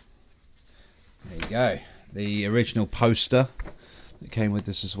 there you go, the original poster that came with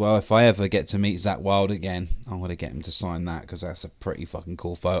this as well. If I ever get to meet Zakk Wylde again, I'm going to get him to sign that, because that's a pretty fucking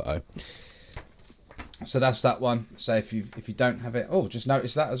cool photo. So that's that one. So if you don't have it, oh, just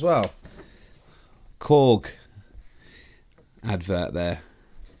notice that as well. Korg advert there.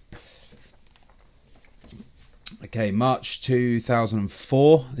 Okay, March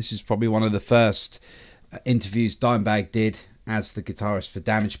 2004. This is probably one of the first interviews Dimebag did as the guitarist for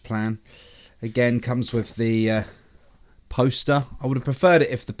Damageplan. Again, comes with the poster. I would have preferred it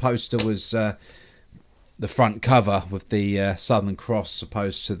if the poster was the front cover with the Southern Cross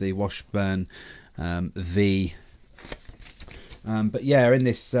opposed to the Washburn V. But yeah, in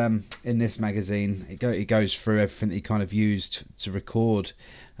this magazine, it goes through everything that he kind of used to record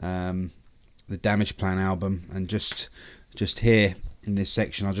the Damageplan album, and just here in this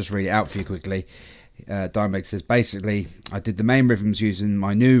section, I'll just read it out for you quickly. Dimebag says, basically, I did the main rhythms using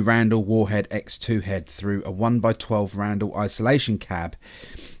my new Randall Warhead X2 head through a 1x12 Randall isolation cab,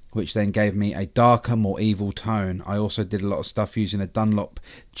 which then gave me a darker, more evil tone. I also did a lot of stuff using a Dunlop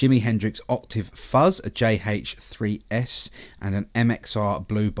Jimi Hendrix Octave Fuzz, a JH3S, and an MXR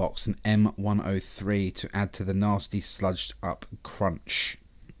Blue Box, an M103, to add to the nasty sludged up crunch.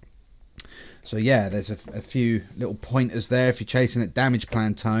 So yeah, there's a few little pointers there. If you're chasing that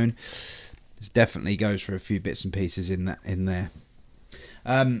Damageplan tone, this definitely goes for a few bits and pieces in there.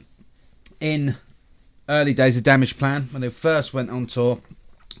 In early days of Damageplan, when they first went on tour,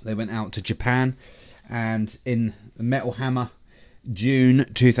 they went out to Japan, and in the Metal Hammer June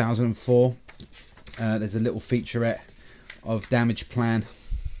 2004, there's a little featurette of Damageplan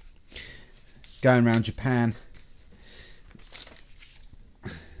going around Japan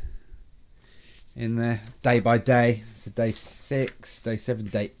in there day by day. So day 6, day 7,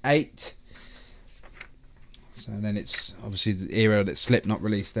 day 8. So then it's obviously the era that Slipknot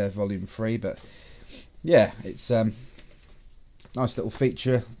released their volume 3, but yeah, it's nice little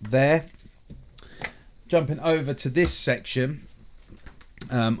feature there. Jumping over to this section,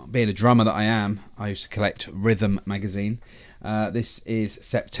 being a drummer that I am, I used to collect Rhythm magazine. This is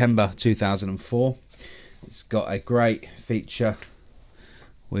September 2004. It's got a great feature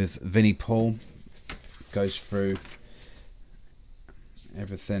with Vinnie Paul. Goes through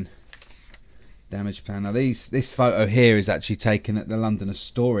everything Damageplan. Now this photo here is actually taken at the London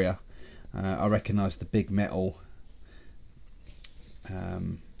Astoria. I recognise the big metal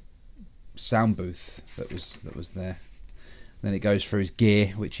sound booth that was there. Then it goes through his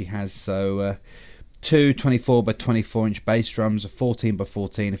gear, which he has. So two 24 by 24 inch bass drums, a 14 by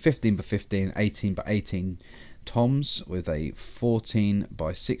 14, a 15 by 15, 18 by 18 toms with a 14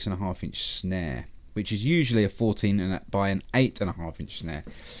 by 6.5 inch snare, which is usually a 14 by an 8.5 inch snare.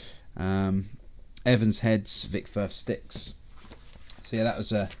 Evans heads, Vic Firth sticks. So yeah, that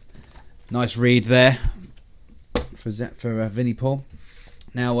was a nice read there for Vinnie Paul.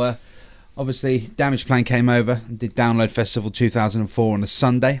 Now, obviously, Damageplan came over and did Download Festival 2004 on a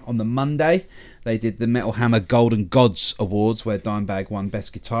Sunday. On the Monday, they did the Metal Hammer Golden Gods Awards, where Dimebag won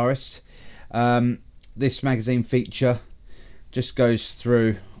Best Guitarist. This magazine feature just goes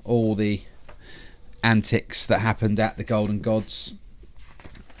through all the antics that happened at the Golden Gods,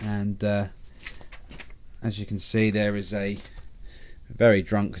 and as you can see, there is a very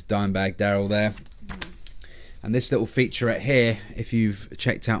drunk Dimebag Darrell there. And this little featurette here, if you've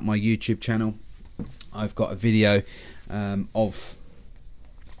checked out my YouTube channel, I've got a video of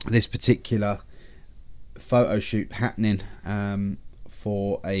this particular photo shoot happening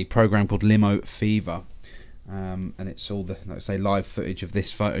for a program called Limo Fever, and it's all the, like I say, live footage of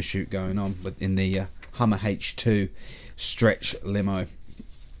this photo shoot going on in the Hummer H2 stretch limo.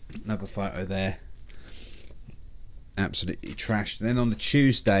 Another photo there, absolutely trashed. And then on the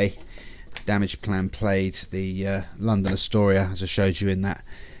Tuesday, Damageplan played the London Astoria, as I showed you in that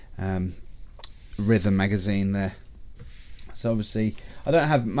Rhythm magazine there. So obviously I don't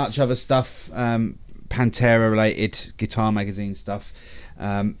have much other stuff, Pantera related guitar magazine stuff,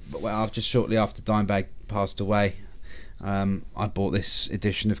 but just shortly after Dimebag passed away, I bought this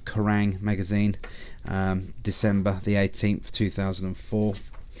edition of Kerrang magazine, December the 18th 2004.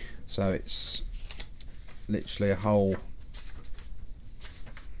 So it's literally a whole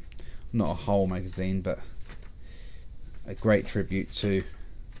not a whole magazine, but a great tribute to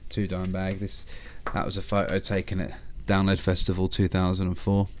Dimebag. That was a photo taken at Download Festival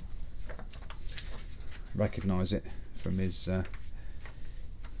 2004. Recognise it from his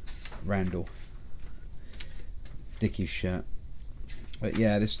Randall Dickies shirt. But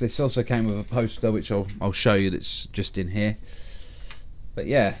yeah, this also came with a poster, which I'll show you, that's just in here. But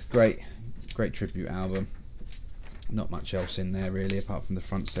yeah, great tribute album. Not much else in there really, apart from the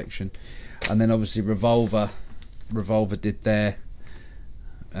front section. And then obviously Revolver did their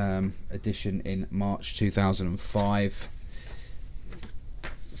edition in March 2005.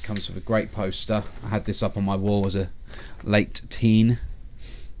 It comes with a great poster. I had this up on my wall as a late teen.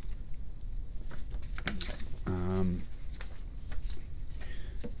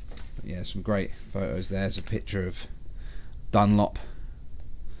 Yeah, some great photos. There's a picture of Dunlop.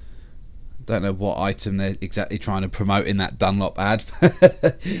 Don't know what item they're exactly trying to promote in that Dunlop ad. But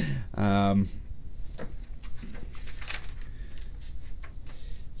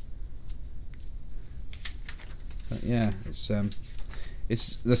yeah,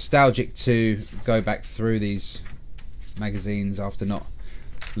 it's nostalgic to go back through these magazines after not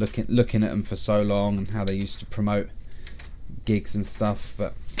looking at them for so long, and how they used to promote gigs and stuff.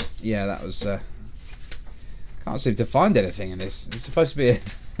 But yeah, that was can't seem to find anything in this. It's supposed to be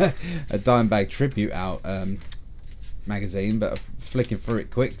a Dimebag tribute out magazine, but flicking through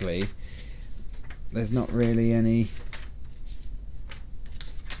it quickly, there's not really any.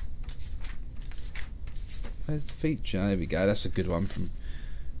 Where's the feature? There we go. That's a good one from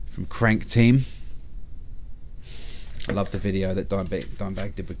Crank Team. I love the video that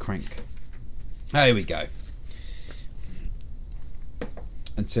Dimebag did with Crank. There we go.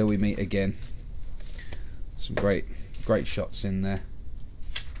 Until we meet again. Some great shots in there.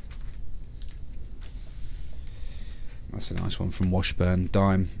 That's a nice one from Washburn.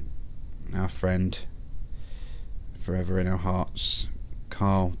 Dime, our friend, forever in our hearts.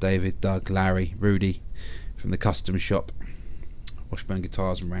 Carl, David, Doug, Larry, Rudy from the custom shop, Washburn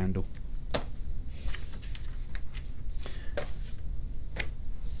Guitars and Randall.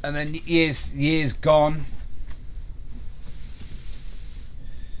 And then years gone.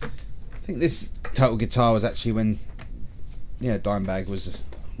 I think this Total Guitar was actually when, yeah, Dimebag was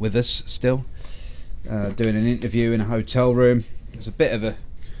with us still, doing an interview in a hotel room. There's a bit of a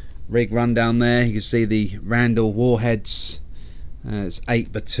rig rundown there. You can see the Randall Warheads. It's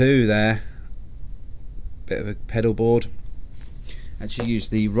 8x2 there. Bit of a pedal board. Actually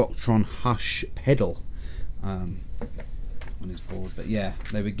used the Rocktron Hush pedal on his board. But yeah,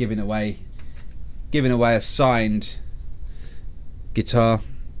 they were giving away a signed guitar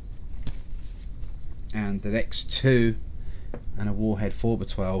and an X2 and a Warhead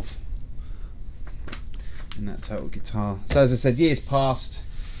 4x12 in that Total Guitar. So as I said, years passed,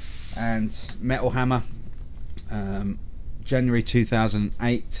 and Metal Hammer, January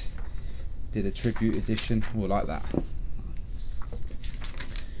 2008, did a tribute edition. Oh, like that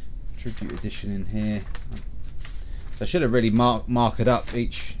tribute edition in here. So I should have really marked up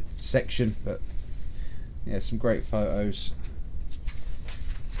each section, but yeah, some great photos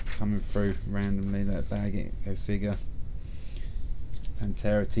coming through randomly. Let it bag it, go figure.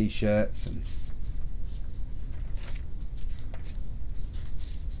 Pantera t-shirts and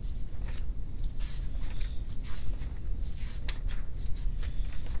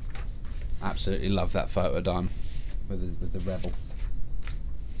absolutely love that photo done with the Rebel.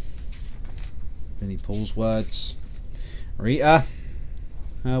 Vinnie Paul's words. Rita,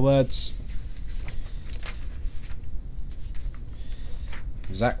 her words.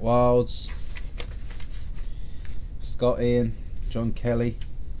 Zach Wilds, Scott Ian, John Kelly,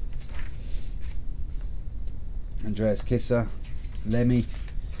 Andreas Kisser, Lemmy.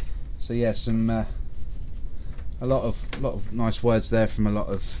 So yeah, some a lot of nice words there from a lot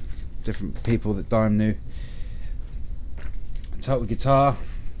of different people that Dime knew. Total Guitar.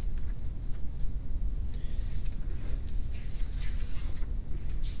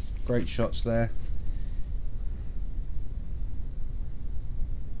 Great shots there.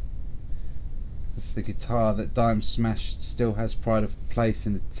 It's the guitar that Dime smashed, still has pride of place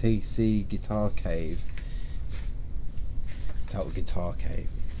in the TC Guitar Cave. Total Guitar Cave.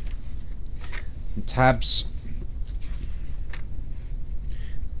 And tabs.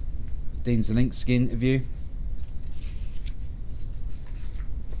 Dean Zelinsky interview.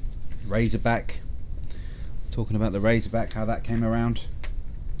 Razorback. Talking about the Razorback, how that came around.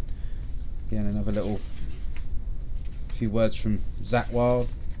 Again, another little few words from Zach Wild.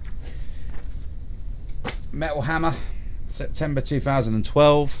 Metal Hammer, September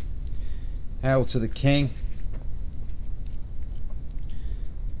 2012. Hail to the King.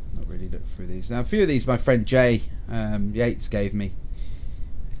 Not really through these. Now a few of these my friend Jay Yates gave me.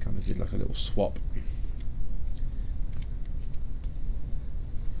 Kind of did like a little swap.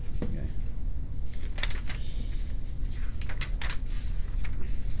 Okay.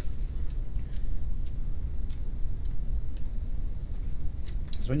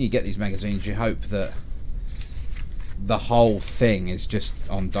 So when you get these magazines, you hope that the whole thing is just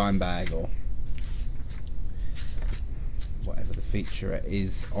on Dimebag or whatever the feature it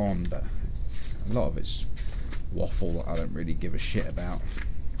is on, but a lot of it's waffle that I don't really give a shit about.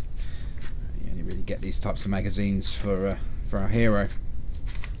 You only really get these types of magazines for our hero.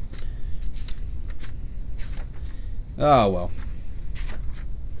 Oh well.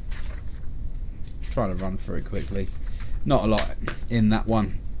 Trying to run through quickly. Not a lot in that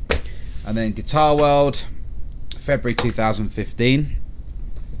one. And then Guitar World, February 2015.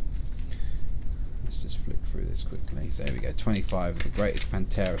 Let's just flick through this quickly. So there we go, 25 of the greatest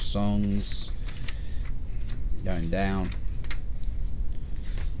Pantera songs. Going down.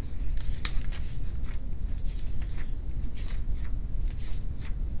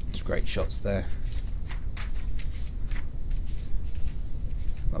 There's great shots there.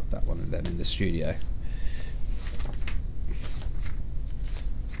 Love that one of them in the studio.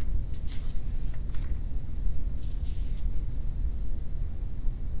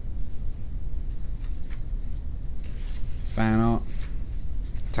 Fan art,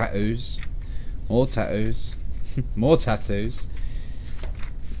 tattoos, more tattoos, more tattoos.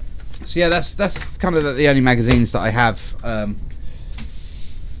 So yeah, that's kind of the only magazines that I have.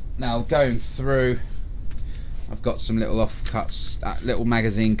 Now going through, I've got some little offcuts, little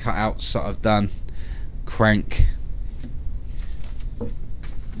magazine cutouts that I've done. Crank,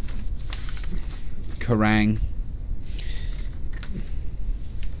 Kerrang,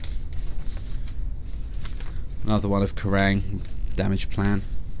 another one of Kerrang, Damageplan.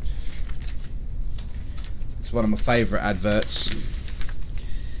 It's one of my favourite adverts.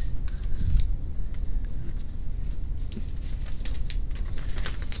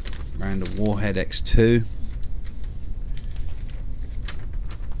 Random Warhead X2.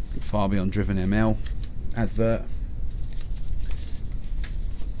 Far Beyond Driven ML advert.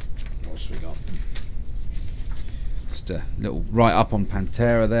 What else we got? Just a little write up on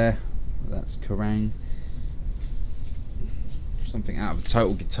Pantera there. That's Kerrang. Something out of a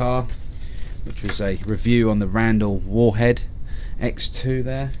Total Guitar, which was a review on the Randall Warhead X2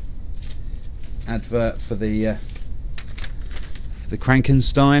 there. Advert for the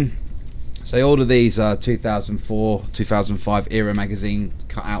Krankenstein. So all of these are 2004, 2005 era magazine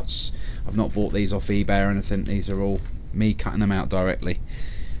cutouts. I've not bought these off eBay or anything. These are all me cutting them out directly.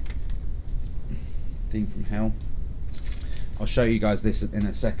 Dean from Hell. I'll show you guys this in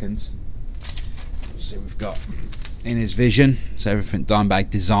a second. Let's see what we've got. In his vision, so everything Dimebag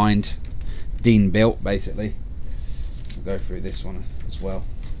designed, Dean built basically. We'll go through this one as well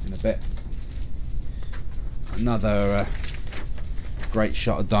in a bit. Another great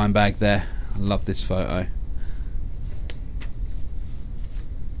shot of Dimebag there. I love this photo.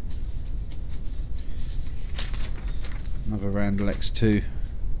 Another Randall X2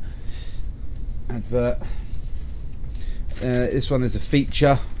 advert. This one is a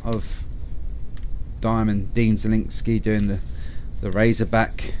feature of Diamond Dean Zielinski doing the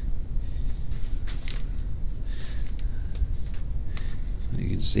Razorback. You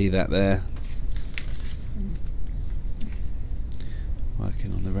can see that there.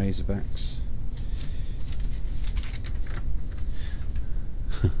 Working on the Razorbacks.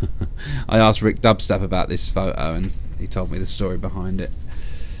 I asked Rick Dubstep about this photo and he told me the story behind it.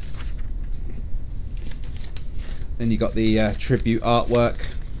 Then you got the tribute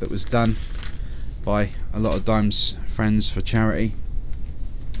artwork that was done by a lot of Dime's friends for charity.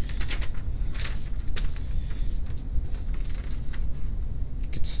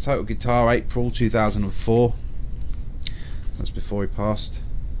 Total Guitar, April 2004. That's before he passed.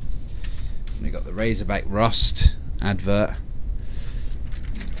 And you got the Razorback Rust advert.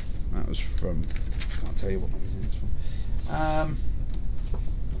 That was from, I can't tell you what magazine it's from.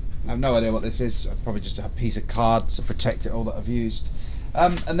 I have no idea what this is. Probably just a piece of card to protect it all that I've used.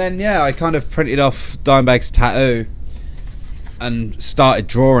 And then yeah, I kind of printed off Dimebag's tattoo and started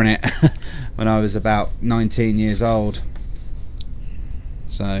drawing it when I was about 19 years old.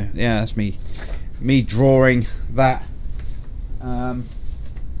 So yeah, that's me drawing that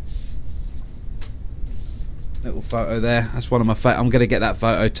little photo there. That's one of my I'm going to get that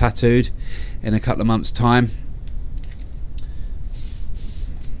photo tattooed in a couple of months' time.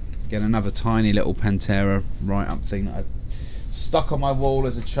 Get another tiny little Pantera write-up thing that I stuck on my wall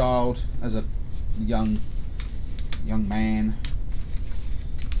as a child, as a young man.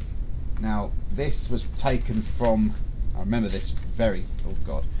 Now this was taken from, I remember this very, oh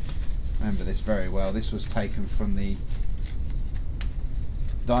god, I remember this very well. This was taken from the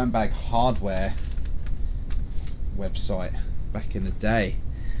Dimebag Hardware website back in the day.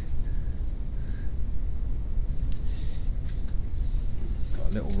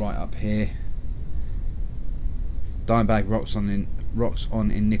 Got a little write up here. Dimebag rocks on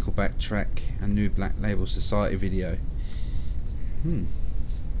in Nickelback track and new Black Label Society video. A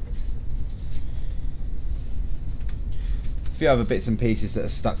few other bits and pieces that are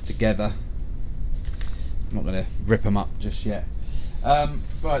stuck together. I'm not going to rip them up just yet. Right,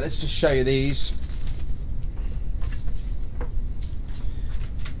 let's just show you these.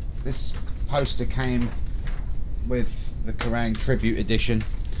 This poster came with the Kerrang Tribute Edition.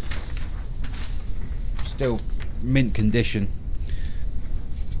 Still mint condition.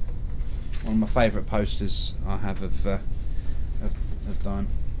 One of my favourite posters I have of Dime.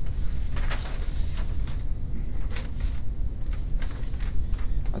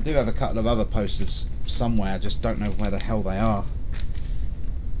 I do have a couple of other posters somewhere, I just don't know where the hell they are.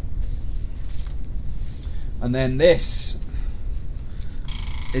 And then this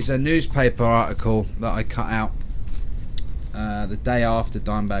is a newspaper article that I cut out the day after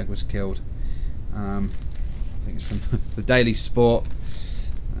Dimebag was killed. I think it's from the Daily Sport.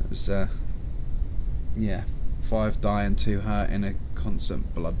 It was yeah, 5 die and 2 hurt in a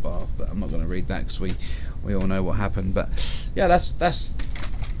constant bloodbath, but I'm not going to read that because we all know what happened. But yeah, that's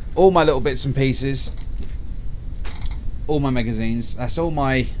all my little bits and pieces, all my magazines, that's all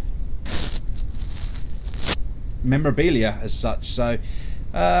my memorabilia as such. So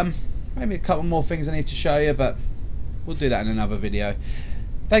maybe a couple more things I need to show you, but we'll do that in another video.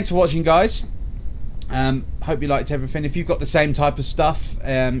 Thanks for watching, guys. Hope you liked everything. If you've got the same type of stuff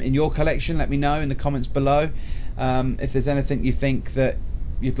in your collection, let me know in the comments below. If there's anything you think that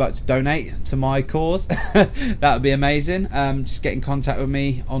you'd like to donate to my cause, that would be amazing. Just get in contact with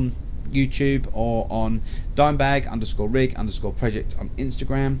me on YouTube or on Dimebag_rig_project on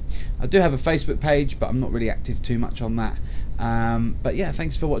Instagram. I do have a Facebook page, but I'm not really active too much on that. But yeah,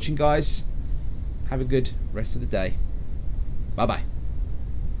 thanks for watching, guys. Have a good rest of the day. Bye bye.